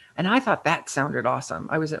 And I thought that sounded awesome.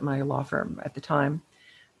 I was at my law firm at the time,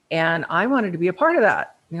 and I wanted to be a part of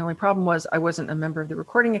that. The only problem was I wasn't a member of the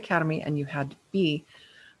Recording Academy, and you had to be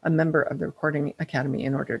a member of the Recording Academy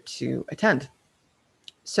in order to attend.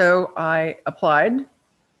 So I applied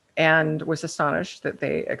and was astonished that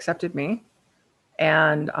they accepted me.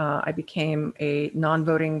 And I became a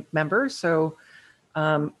non-voting member. So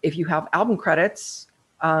if you have album credits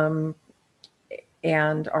and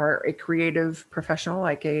are a creative professional,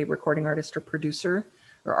 like a recording artist or producer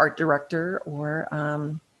or art director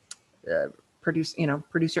or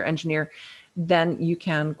producer engineer, then you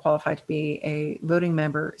can qualify to be a voting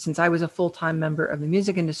member. Since I was a full-time member of the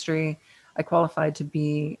music industry, I qualified to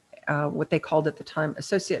be what they called at the time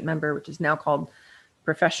associate member, which is now called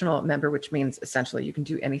professional member, which means essentially you can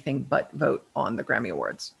do anything but vote on the Grammy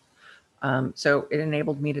Awards. So it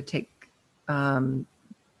enabled me to take part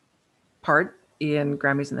in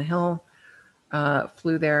Grammys in the Hill,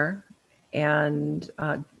 flew there, and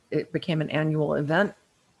it became an annual event.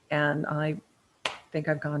 And I think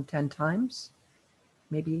I've gone 10 times,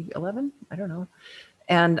 maybe 11, I don't know.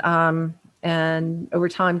 And over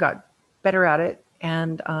time got better at it.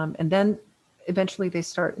 And then eventually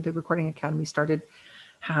the Recording Academy started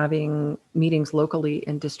having meetings locally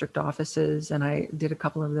in district offices. And I did a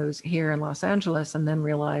couple of those here in Los Angeles, and then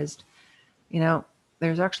realized,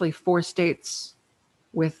 there's actually 4 states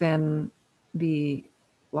within the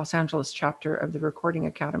Los Angeles chapter of the Recording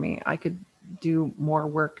Academy. I could do more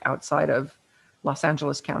work outside of Los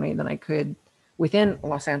Angeles County than I could within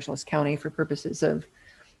Los Angeles County for purposes of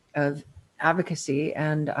advocacy,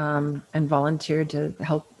 and volunteered to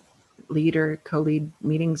help lead or co-lead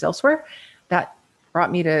meetings elsewhere. That brought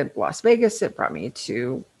me to Las Vegas. It brought me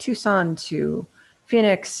to Tucson, to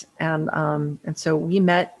Phoenix, and so we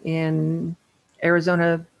met in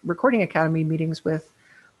Arizona Recording Academy meetings with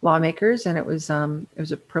lawmakers, and it was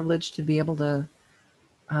a privilege to be able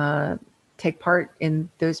to take part in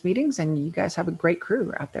those meetings. And you guys have a great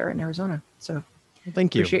crew out there in Arizona. So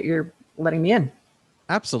Thank you. Appreciate your letting me in.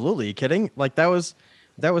 Absolutely. You kidding? Like that was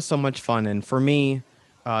so much fun. And for me,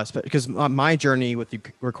 because my journey with the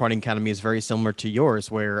Recording Academy is very similar to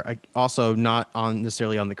yours, where I also not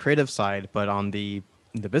necessarily on the creative side, but on the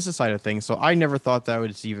business side of things. So I never thought that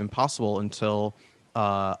was even possible until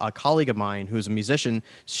a colleague of mine who's a musician,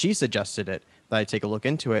 she suggested it, that I take a look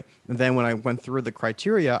into it. And then when I went through the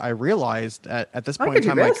criteria, I realized at this point in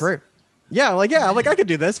time in my career, like I could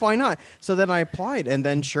do this. Why not? So then I applied, and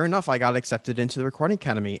then sure enough, I got accepted into the Recording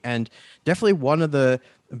Academy. And definitely one of the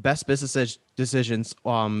best business decisions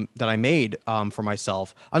that I made for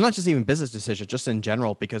myself. Not just even business decisions, just in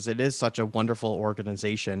general, because it is such a wonderful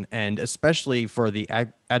organization, and especially for the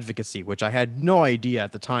advocacy, which I had no idea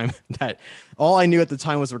at the time. That all I knew at the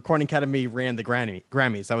time was the Recording Academy ran the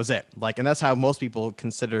Grammys. That was it. And that's how most people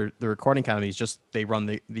consider the Recording Academy, is just they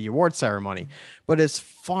run the award ceremony. But it's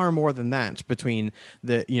far more than that, between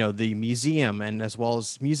the museum, and as well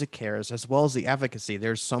as music cares, as well as the advocacy.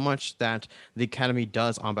 There's so much that the Academy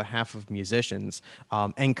does on behalf of musicians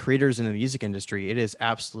and creators in the music industry. It is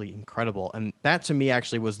absolutely incredible. And that to me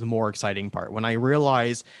actually was the more exciting part, when I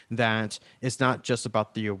realized that it's not just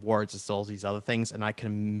about the awards, it's all these other things, and I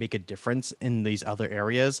can make a difference in these other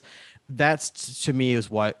areas. That's to me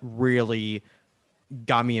is what really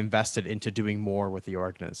got me invested into doing more with the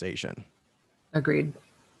organization. Agreed.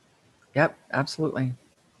 Yep, absolutely.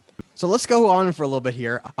 So let's go on for a little bit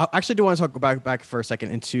here. I actually do want to talk back for a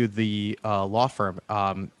second into the law firm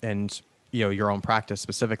and your own practice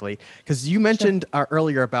specifically, because you Sure. mentioned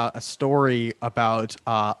earlier about a story about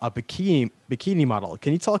a bikini model.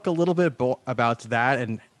 Can you talk a little bit about that?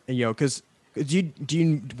 And because do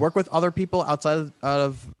you work with other people outside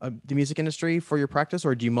of the music industry for your practice,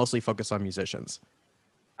 or do you mostly focus on musicians?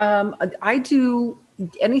 I do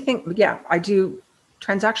anything. Yeah, I do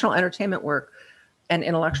transactional entertainment work and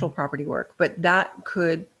intellectual property work, but that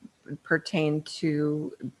could pertain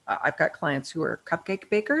to, I've got clients who are cupcake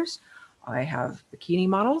bakers. I have bikini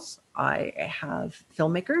models. I have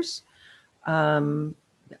filmmakers. Um,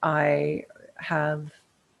 I have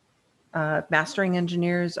mastering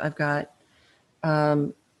engineers. I've got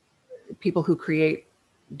um, people who create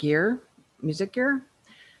gear, music gear.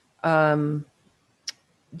 Um,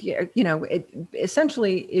 yeah,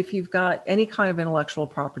 essentially, if you've got any kind of intellectual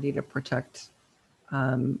property to protect,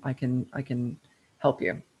 I can help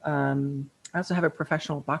you. I also have a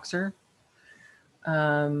professional boxer,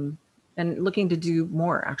 and looking to do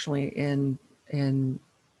more actually in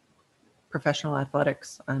professional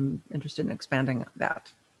athletics. I'm interested in expanding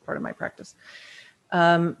that part of my practice.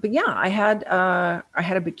 But yeah, I had a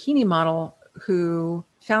bikini model who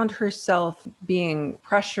found herself being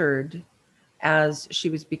pressured as she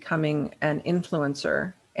was becoming an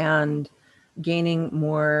influencer and gaining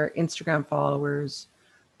more Instagram followers.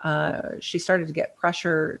 She started to get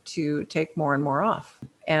pressure to take more and more off.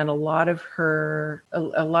 And a lot of her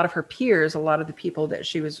peers, a lot of the people that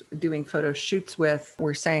she was doing photo shoots with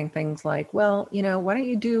were saying things like, well, why don't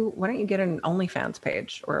you get an OnlyFans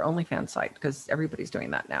page or OnlyFans site? Because everybody's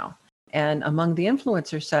doing that now. And among the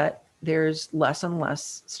influencer set, there's less and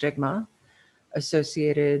less stigma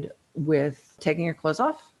associated with taking your clothes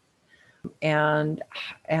off. And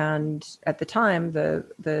at the time,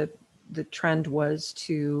 the trend was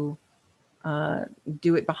to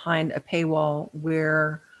do it behind a paywall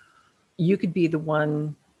where you could be the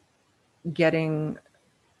one getting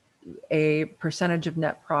a percentage of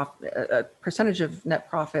net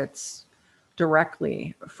profits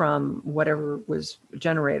directly from whatever was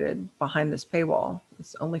generated behind this paywall,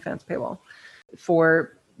 this OnlyFans paywall,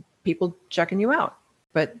 for people checking you out.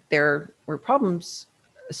 But there were problems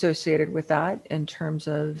associated with that in terms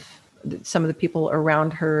of some of the people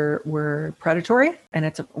around her were predatory. And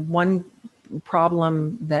it's one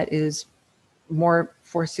problem that is more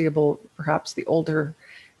foreseeable, perhaps the older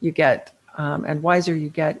you get and wiser you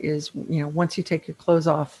get, is, once you take your clothes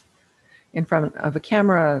off in front of a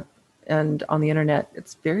camera and on the internet,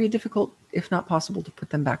 it's very difficult, if not possible, to put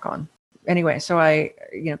them back on. Anyway, so I,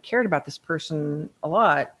 cared about this person a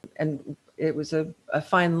lot, and it was a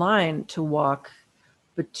fine line to walk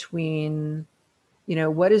between,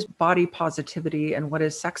 what is body positivity and what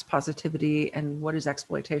is sex positivity and what is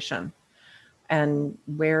exploitation, and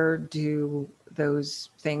where do those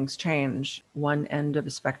things change one end of a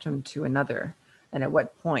spectrum to another, and at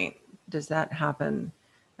what point does that happen,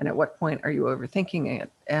 and at what point are you overthinking it,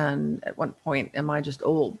 and at what point am I just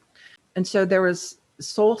old? And so there was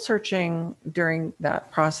soul searching during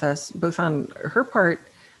that process, both on her part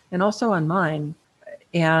and also on mine.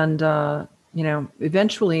 And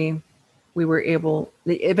eventually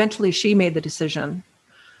she made the decision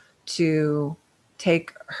to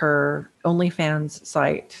take her OnlyFans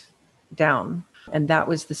site down. And that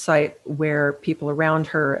was the site where people around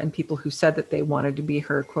her and people who said that they wanted to be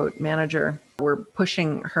her, quote, manager, were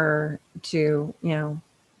pushing her to,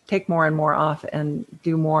 take more and more off and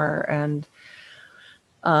do more, and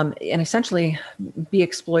essentially be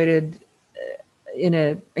exploited in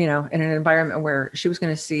an environment where she was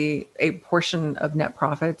going to see a portion of net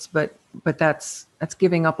profits, but that's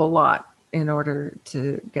giving up a lot in order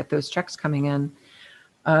to get those checks coming in.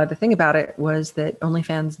 The thing about it was that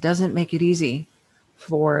OnlyFans doesn't make it easy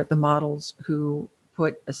for the models who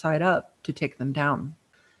put a site up to take them down.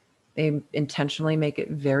 They intentionally make it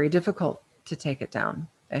very difficult to take it down.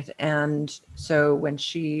 And so when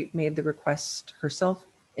she made the request herself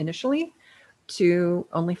initially to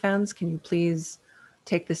OnlyFans, can you please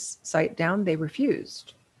take this site down? They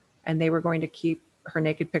refused. And they were going to keep her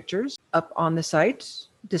naked pictures up on the site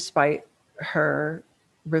despite her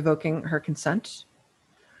revoking her consent.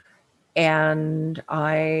 And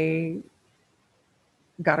I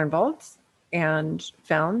got involved and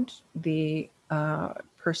found the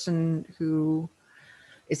person who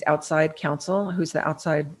is outside counsel, who's the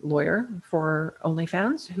outside lawyer for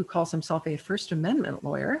OnlyFans, who calls himself a First Amendment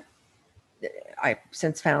lawyer. I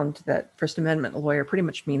since found that First Amendment lawyer pretty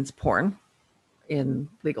much means porn in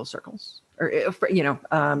legal circles. Or,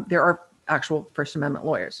 there are actual First Amendment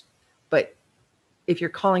lawyers, but if you're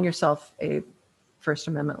calling yourself a First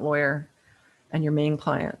Amendment lawyer and your main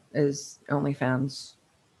client is OnlyFans,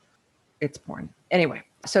 it's porn. Anyway,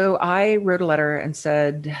 so I wrote a letter and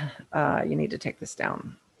said, you need to take this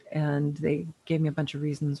down. And they gave me a bunch of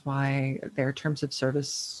reasons why. Their terms of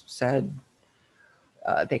service said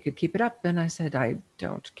they could keep it up. And I said, I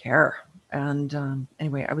don't care. And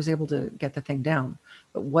anyway, I was able to get the thing down.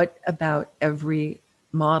 But what about every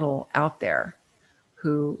model out there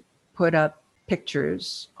who put up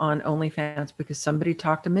pictures on OnlyFans because somebody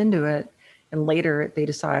talked them into it, and later they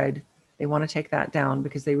decide they want to take that down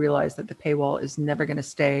because they realize that the paywall is never going to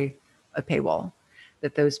stay a paywall,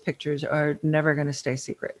 that those pictures are never going to stay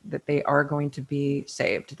secret, that they are going to be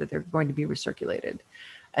saved, that they're going to be recirculated,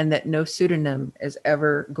 and that no pseudonym is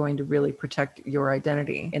ever going to really protect your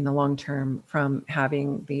identity in the long term from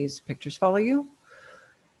having these pictures follow you.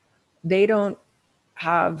 They don't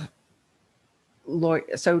have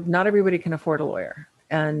lawyers, so not everybody can afford a lawyer.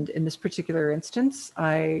 And in this particular instance,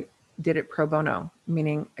 I did it pro bono,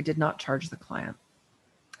 meaning I did not charge the client.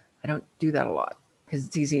 I don't do that a lot because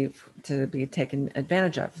it's easy to be taken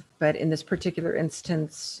advantage of. But in this particular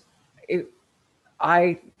instance,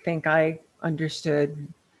 I think I understood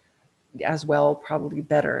as well, probably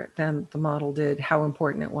better than the model did, how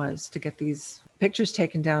important it was to get these pictures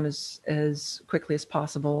taken down as quickly as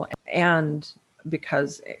possible. And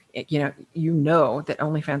because you know that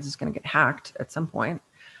OnlyFans is going to get hacked at some point.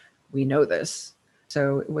 We know this.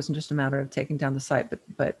 So it wasn't just a matter of taking down the site,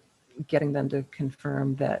 but getting them to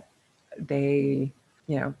confirm that they,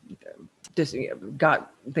 they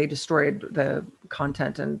destroyed the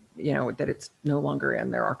content, and that it's no longer in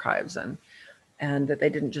their archives, and that they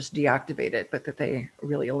didn't just deactivate it, but that they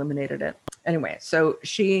really eliminated it. Anyway, so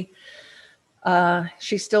she's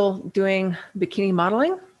still doing bikini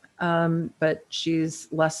modeling, but she's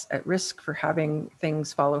less at risk for having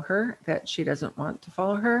things follow her that she doesn't want to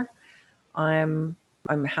follow her. I'm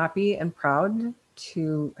happy and proud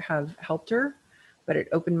to have helped her, but it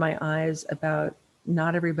opened my eyes about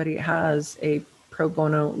not everybody has a pro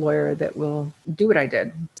bono lawyer that will do what I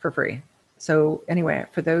did for free. So anyway,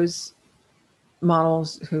 for those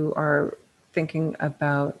models who are thinking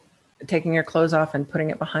about taking your clothes off and putting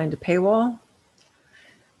it behind a paywall,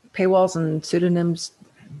 paywalls and pseudonyms,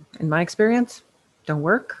 in my experience, don't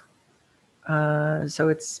work. So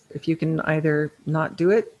it's, if you can either not do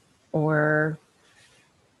it or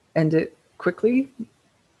end it quickly,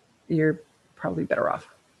 you're probably better off.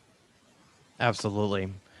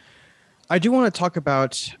 Absolutely. I do want to talk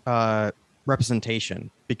about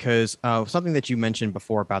representation, because something that you mentioned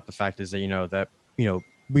before about the fact is that,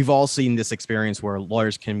 we've all seen this experience where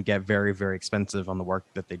lawyers can get very, very expensive on the work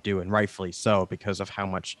that they do, and rightfully so, because of how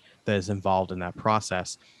much that is involved in that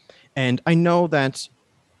process. And I know that,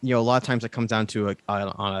 a lot of times it comes down to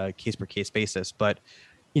on a case per case basis, but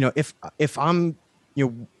if I'm,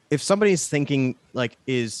 if somebody's thinking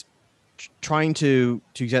is trying to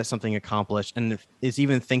get something accomplished, and is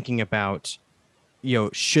even thinking about,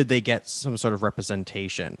 should they get some sort of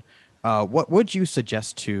representation, what would you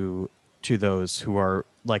suggest to those who are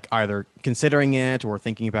either considering it or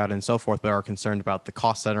thinking about it and so forth, but are concerned about the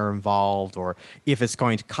costs that are involved, or if it's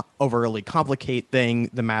going to overly complicate the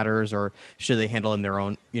matters, or should they handle in their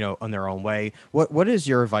own, on their own way? What is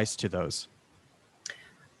your advice to those?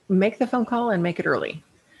 Make the phone call and make it early.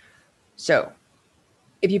 So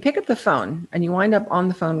if you pick up the phone and you wind up on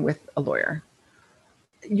the phone with a lawyer,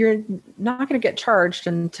 you're not going to get charged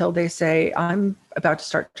until they say, I'm about to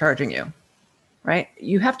start charging you, right?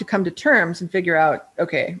 You have to come to terms and figure out,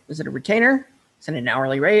 okay, is it a retainer? Is it an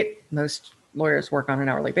hourly rate? Most lawyers work on an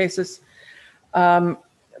hourly basis.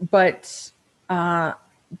 But a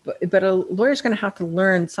lawyer's going to have to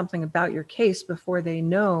learn something about your case before they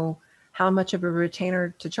know how much of a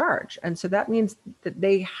retainer to charge. And so that means that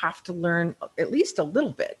they have to learn at least a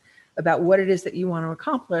little bit about what it is that you want to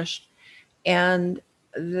accomplish. And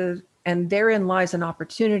therein lies an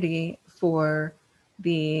opportunity for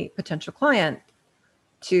the potential client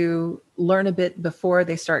to learn a bit before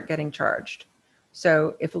they start getting charged.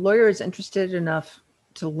 So if a lawyer is interested enough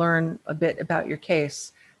to learn a bit about your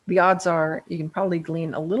case, the odds are you can probably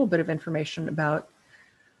glean a little bit of information about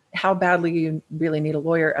how badly you really need a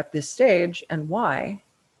lawyer at this stage and why,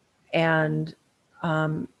 and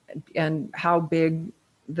how big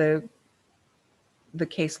the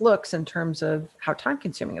case looks in terms of how time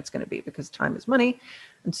consuming it's going to be, because time is money.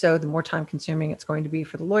 And so the more time consuming it's going to be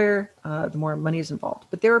for the lawyer, the more money is involved.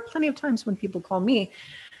 But there are plenty of times when people call me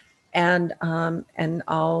and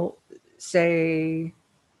I'll say,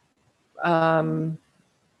 you're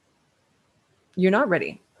not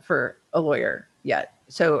ready for a lawyer yet.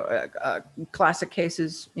 So classic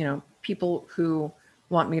cases, people who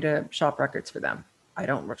want me to shop records for them. I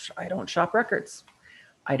don't shop records.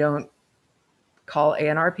 I don't call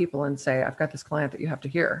A&R people and say, I've got this client that you have to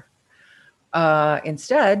hear.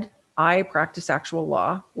 Instead, I practice actual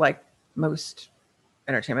law like most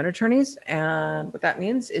entertainment attorneys. And what that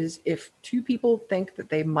means is if two people think that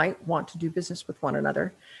they might want to do business with one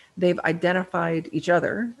another, they've identified each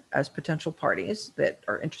other as potential parties that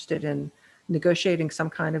are interested in negotiating some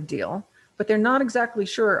kind of deal, but they're not exactly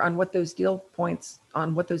sure on what those deal points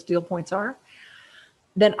are,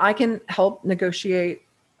 then I can help negotiate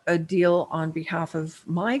a deal on behalf of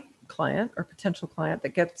my client or potential client that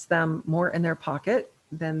gets them more in their pocket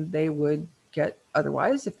than they would get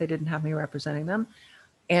otherwise if they didn't have me representing them.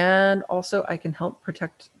 And also I can help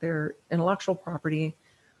protect their intellectual property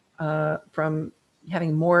from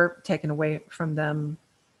having more taken away from them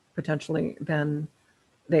potentially than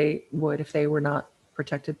they would if they were not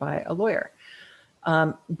protected by a lawyer.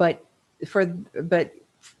 But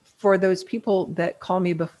for those people that call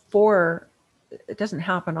me before, it doesn't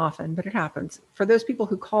happen often, but it happens. For those people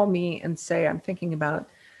who call me and say, I'm thinking about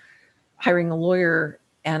hiring a lawyer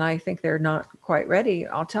and I think they're not quite ready,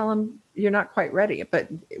 I'll tell them, you're not quite ready. But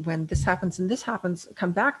when this happens and this happens,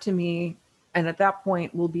 come back to me. And at that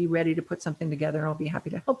point, we'll be ready to put something together and I'll be happy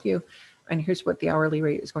to help you. And here's what the hourly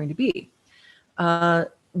rate is going to be.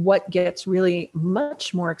 What gets really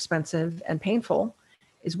much more expensive and painful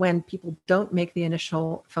is when people don't make the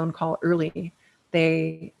initial phone call early.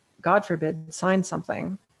 They, God forbid, sign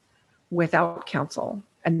something without counsel.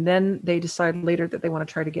 And then they decide later that they want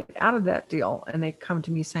to try to get out of that deal. And they come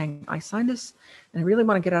to me saying, I signed this and I really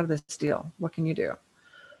want to get out of this deal. What can you do?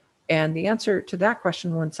 And the answer to that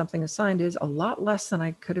question when something is signed is a lot less than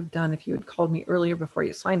I could have done if you had called me earlier before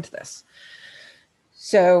you signed this.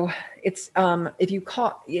 So it's, if you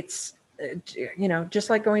call, it's,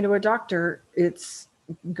 just like going to a doctor, it's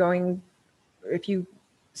going, if you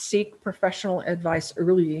seek professional advice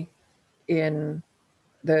early in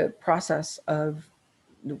the process of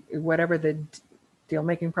whatever the deal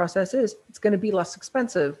making process is, it's going to be less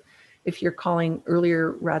expensive if you're calling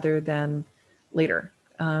earlier rather than later.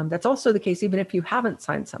 That's also the case even if you haven't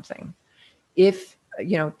signed something. If,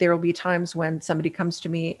 there will be times when somebody comes to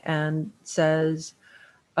me and says,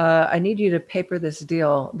 I need you to paper this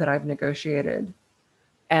deal that I've negotiated.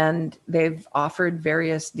 And they've offered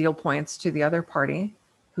various deal points to the other party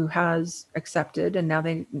who has accepted. And now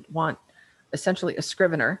they want essentially a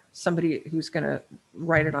scrivener, somebody who's going to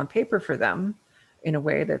write it on paper for them in a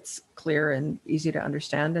way that's clear and easy to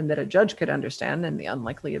understand and that a judge could understand in the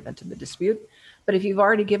unlikely event of a dispute. But if you've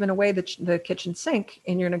already given away the kitchen sink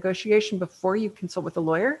in your negotiation before you consult with a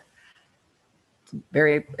lawyer,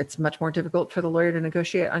 it's much more difficult for the lawyer to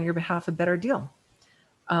negotiate on your behalf a better deal.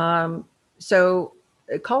 So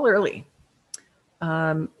call early.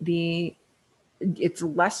 It's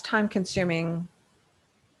less time consuming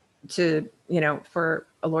to, for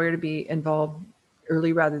a lawyer to be involved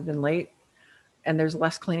early rather than late. And there's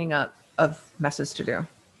less cleaning up of messes to do.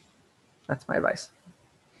 That's my advice.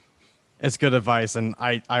 It's good advice. And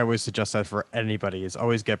I always suggest that for anybody is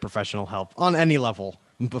always get professional help on any level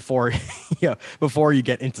before, before you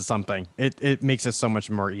get into something. It makes it so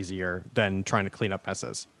much more easier than trying to clean up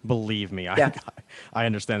messes. Believe me, I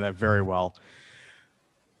understand that very well.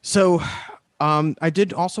 So I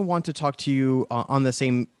did also want to talk to you on the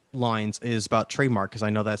same lines is about trademark, because I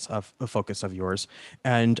know that's a focus of yours.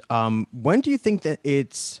 And when do you think that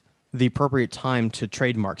it's the appropriate time to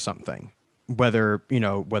trademark something? Whether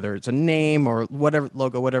it's a name or whatever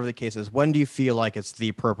logo, whatever the case is, when do you feel like it's the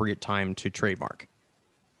appropriate time to trademark?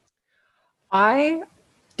 I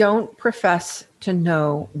don't profess to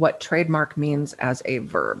know what trademark means as a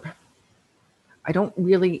verb. I don't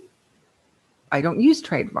use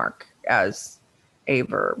trademark as a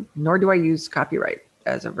verb, nor do I use copyright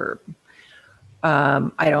as a verb.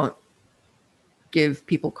 I don't give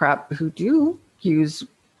people crap who do use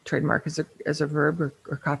trademark as a verb or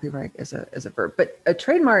copyright as a verb, but a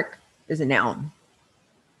trademark is a noun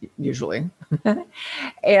usually.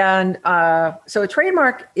 And so a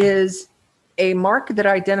trademark is a mark that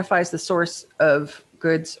identifies the source of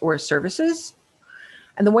goods or services.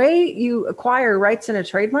 And the way you acquire rights in a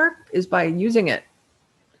trademark is by using it,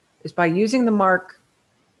 is by using the mark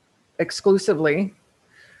exclusively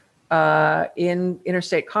in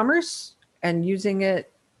interstate commerce and using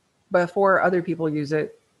it before other people use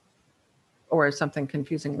it or something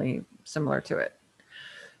confusingly similar to it.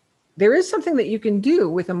 There is something that you can do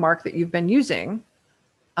with a mark that you've been using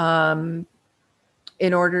in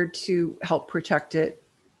order to help protect it,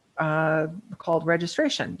 called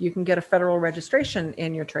registration. You can get a federal registration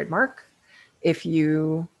in your trademark if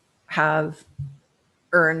you have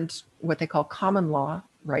earned what they call common law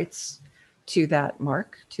rights to that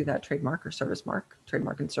mark, to that trademark or service mark.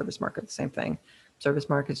 Trademark and service mark are the same thing. Service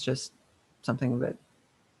mark is just something that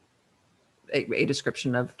a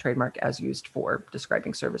description of trademark as used for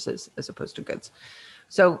describing services as opposed to goods.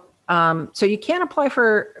 So, so you can apply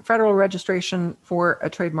for federal registration for a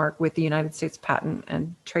trademark with the United States Patent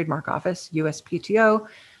and Trademark Office, USPTO.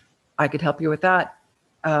 I could help you with that.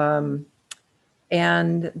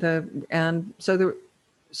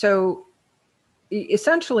 So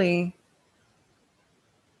essentially,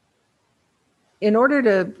 in order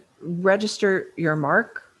to register your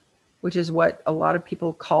mark, which is what a lot of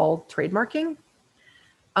people call trademarking,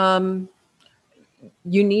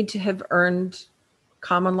 you need to have earned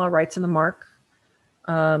common law rights in the mark,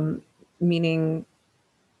 meaning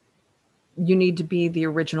you need to be the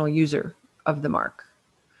original user of the mark.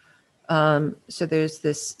 So there's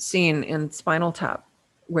this scene in Spinal Tap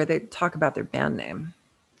where they talk about their band name.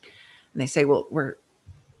 And they say, well, we're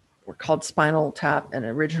called Spinal Tap, and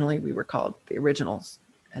originally we were called the Originals.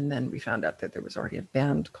 And then we found out that there was already a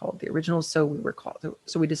band called the Originals, so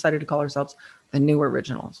we decided to call ourselves the New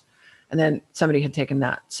Originals. And then somebody had taken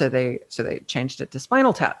that, so they changed it to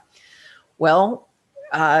Spinal Tap. Well,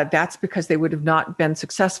 that's because they would have not been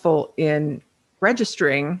successful in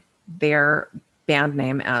registering their band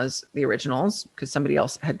name as the Originals, because somebody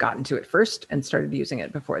else had gotten to it first and started using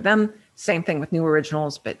it before them. Same thing with New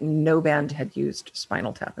Originals, but no band had used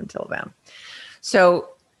Spinal Tap until then. So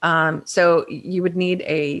you would need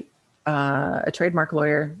a trademark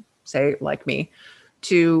lawyer, say like me,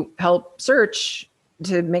 to help search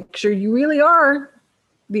to make sure you really are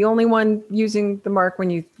the only one using the mark when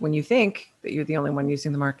you think that you're the only one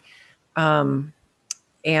using the mark, and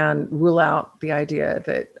rule out the idea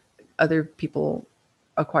that other people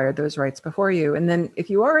acquired those rights before you. And then if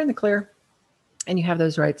you are in the clear and you have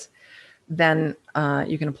those rights, then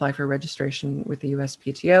you can apply for registration with the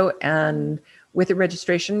USPTO. And with the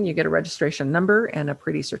registration, you get a registration number and a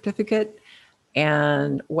pretty certificate.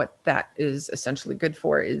 And what that is essentially good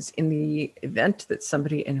for is, in the event that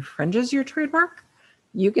somebody infringes your trademark,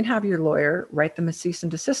 you can have your lawyer write them a cease and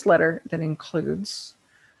desist letter that includes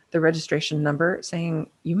the registration number saying,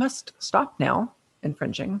 you must stop now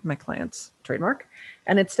infringing my client's trademark.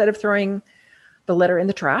 And instead of throwing the letter in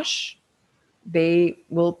the trash, they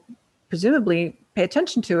will presumably pay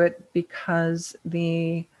attention to it, because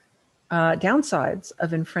the downsides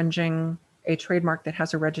of infringing a trademark that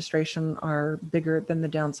has a registration are bigger than the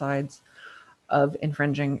downsides of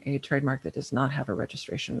infringing a trademark that does not have a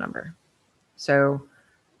registration number. So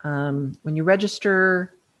when you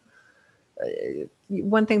register,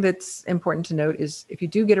 one thing that's important to note is if you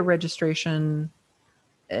do get a registration,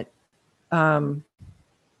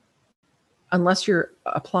 unless you're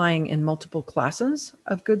applying in multiple classes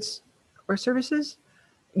of goods or services,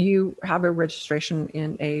 you have a registration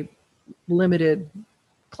in a limited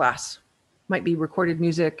class. Might be recorded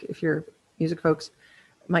music if you're music folks,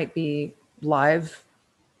 might be live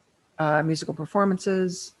musical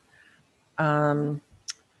performances.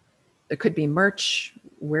 It could be merch,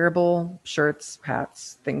 wearable shirts,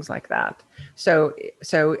 hats, things like that. So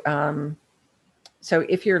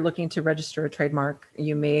if you're looking to register a trademark,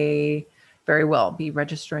 you may very well be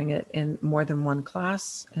registering it in more than one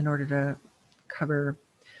class in order to cover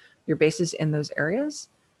your bases in those areas.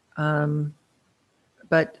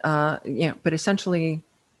 But essentially,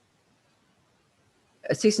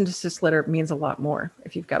 a cease and desist letter means a lot more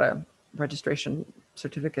if you've got a registration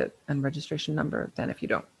certificate and registration number than if you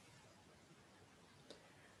don't.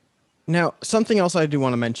 Now, something else I do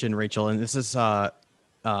want to mention, Rachel, and this is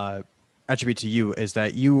attribute to you, is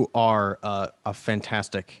that you are a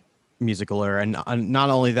fantastic musical lawyer, and not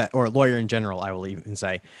only that, or lawyer in general, I will even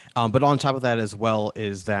say, but on top of that as well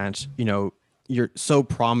is that, you're so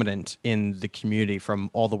prominent in the community from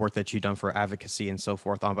all the work that you've done for advocacy and so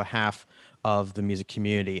forth on behalf of the music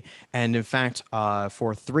community. And in fact,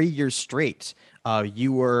 for 3 years straight,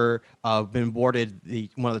 you were been awarded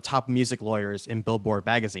one of the top music lawyers in Billboard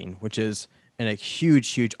magazine, which is a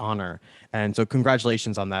huge honor. And so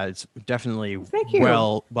congratulations on that. It's definitely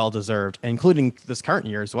well deserved, including this current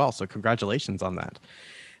year as well. So congratulations on that.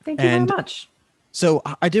 Thank you very much. So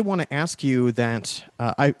I did want to ask you that,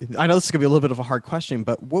 I know this is going to be a little bit of a hard question,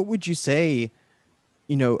 but what would you say,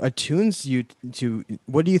 attunes you to,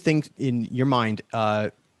 what do you think in your mind,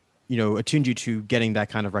 attuned you to getting that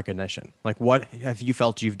kind of recognition? Like, what have you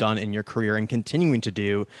felt you've done in your career and continuing to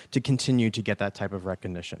do to continue to get that type of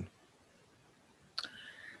recognition?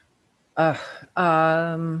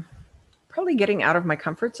 Probably getting out of my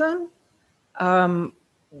comfort zone.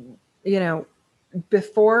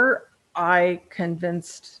 Before I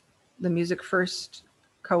convinced the Music First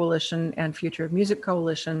Coalition and Future of Music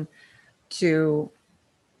Coalition to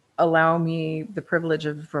allow me the privilege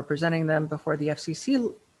of representing them before the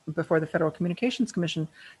FCC, before the Federal Communications Commission.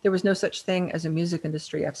 There was no such thing as a music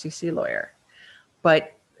industry FCC lawyer.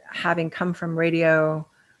 But having come from radio,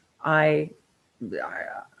 I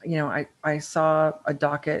saw a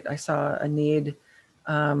docket, I saw a need,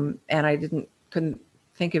 and I couldn't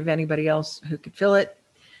think of anybody else who could fill it,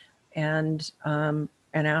 and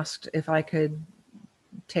asked if I could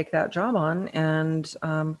take that job on, and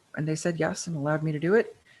they said yes and allowed me to do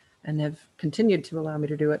it, and have continued to allow me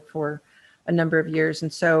to do it for a number of years.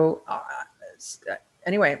 And so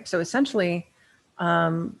anyway, so essentially,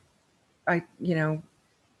 I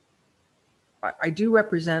do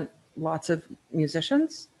represent lots of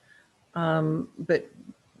musicians, but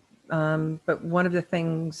one of the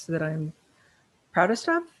things that I'm proudest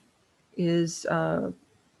of is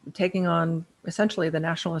taking on essentially the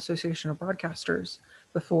National Association of Broadcasters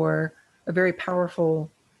before a very powerful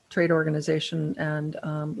trade organization and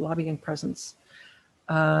lobbying presence,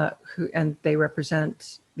 and they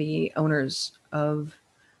represent the owners of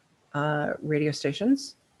radio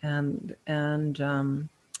stations, and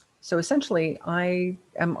so essentially I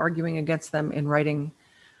am arguing against them in writing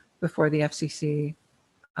before the FCC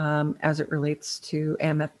as it relates to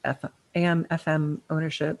AM/FM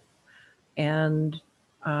ownership and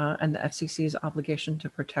the FCC's obligation to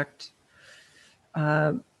protect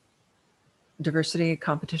diversity,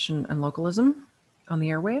 competition, and localism on the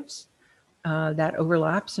airwaves. That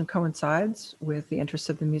overlaps and coincides with the interests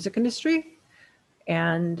of the music industry.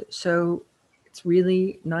 And so it's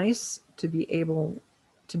really nice to be able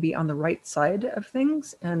to be on the right side of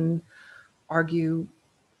things and argue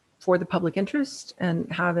for the public interest and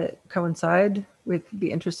have it coincide with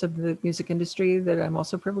the interests of the music industry that I'm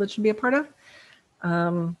also privileged to be a part of.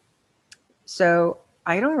 So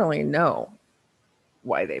I don't really know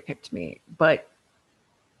why they picked me, but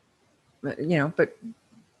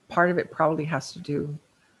part of it probably has to do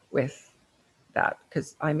with that,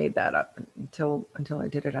 because I made that up. Until I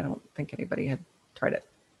did it, I don't think anybody had tried it.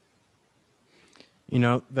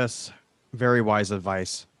 That's very wise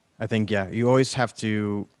advice. I think, you always have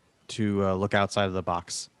to look outside of the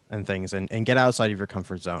box and things and get outside of your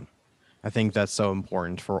comfort zone. I think that's so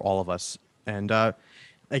important for all of us. And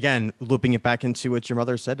again, looping it back into what your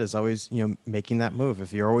mother said is always, making that move.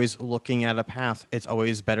 If you're always looking at a path, it's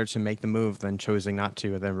always better to make the move than choosing not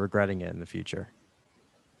to and then regretting it in the future.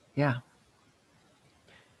 Yeah.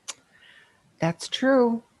 That's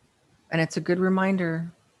true. And it's a good reminder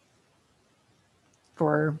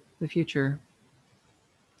for the future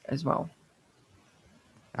as well.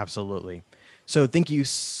 Absolutely. So thank you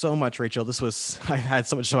so much, Rachel. I had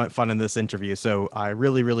so much fun in this interview. So I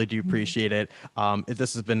really, really do appreciate it.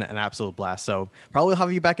 This has been an absolute blast. So probably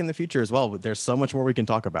have you back in the future as well. But there's so much more we can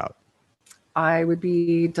talk about. I would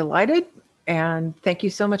be delighted. And thank you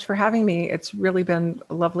so much for having me. It's really been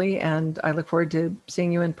lovely. And I look forward to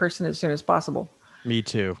seeing you in person as soon as possible. Me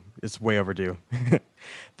too. It's way overdue.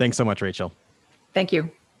 Thanks so much, Rachel. Thank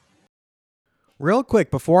you. Real quick,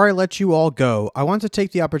 before I let you all go, I want to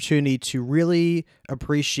take the opportunity to really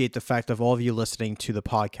appreciate the fact of all of you listening to the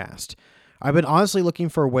podcast. I've been honestly looking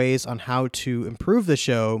for ways on how to improve the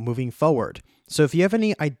show moving forward. So if you have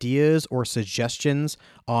any ideas or suggestions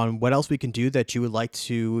on what else we can do that you would like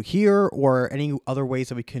to hear, or any other ways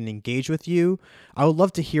that we can engage with you, I would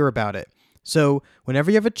love to hear about it. So whenever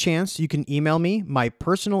you have a chance, you can email me. My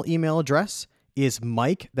personal email address is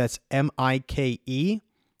Mike, that's MIKE,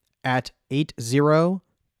 at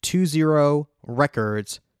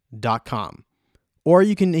 8020records.com. Or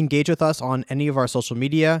you can engage with us on any of our social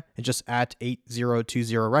media and just at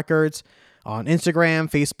 8020records on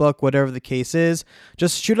Instagram, Facebook, whatever the case is.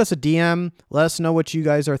 Just shoot us a DM. Let us know what you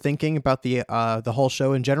guys are thinking about the whole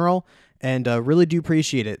show in general, and really do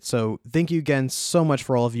appreciate it. So thank you again so much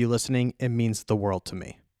for all of you listening. It means the world to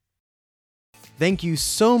me. Thank you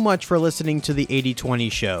so much for listening to the 8020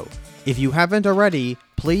 show. If you haven't already,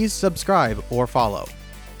 please subscribe or follow.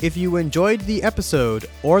 If you enjoyed the episode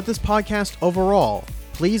or this podcast overall,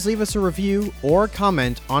 please leave us a review or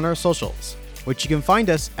comment on our socials, which you can find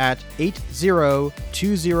us at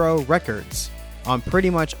 8020records on pretty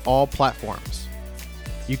much all platforms.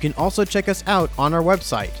 You can also check us out on our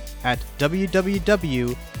website at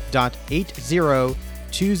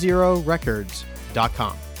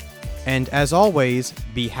www.8020records.com. And as always,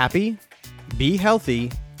 be happy, be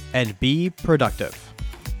healthy, and be productive.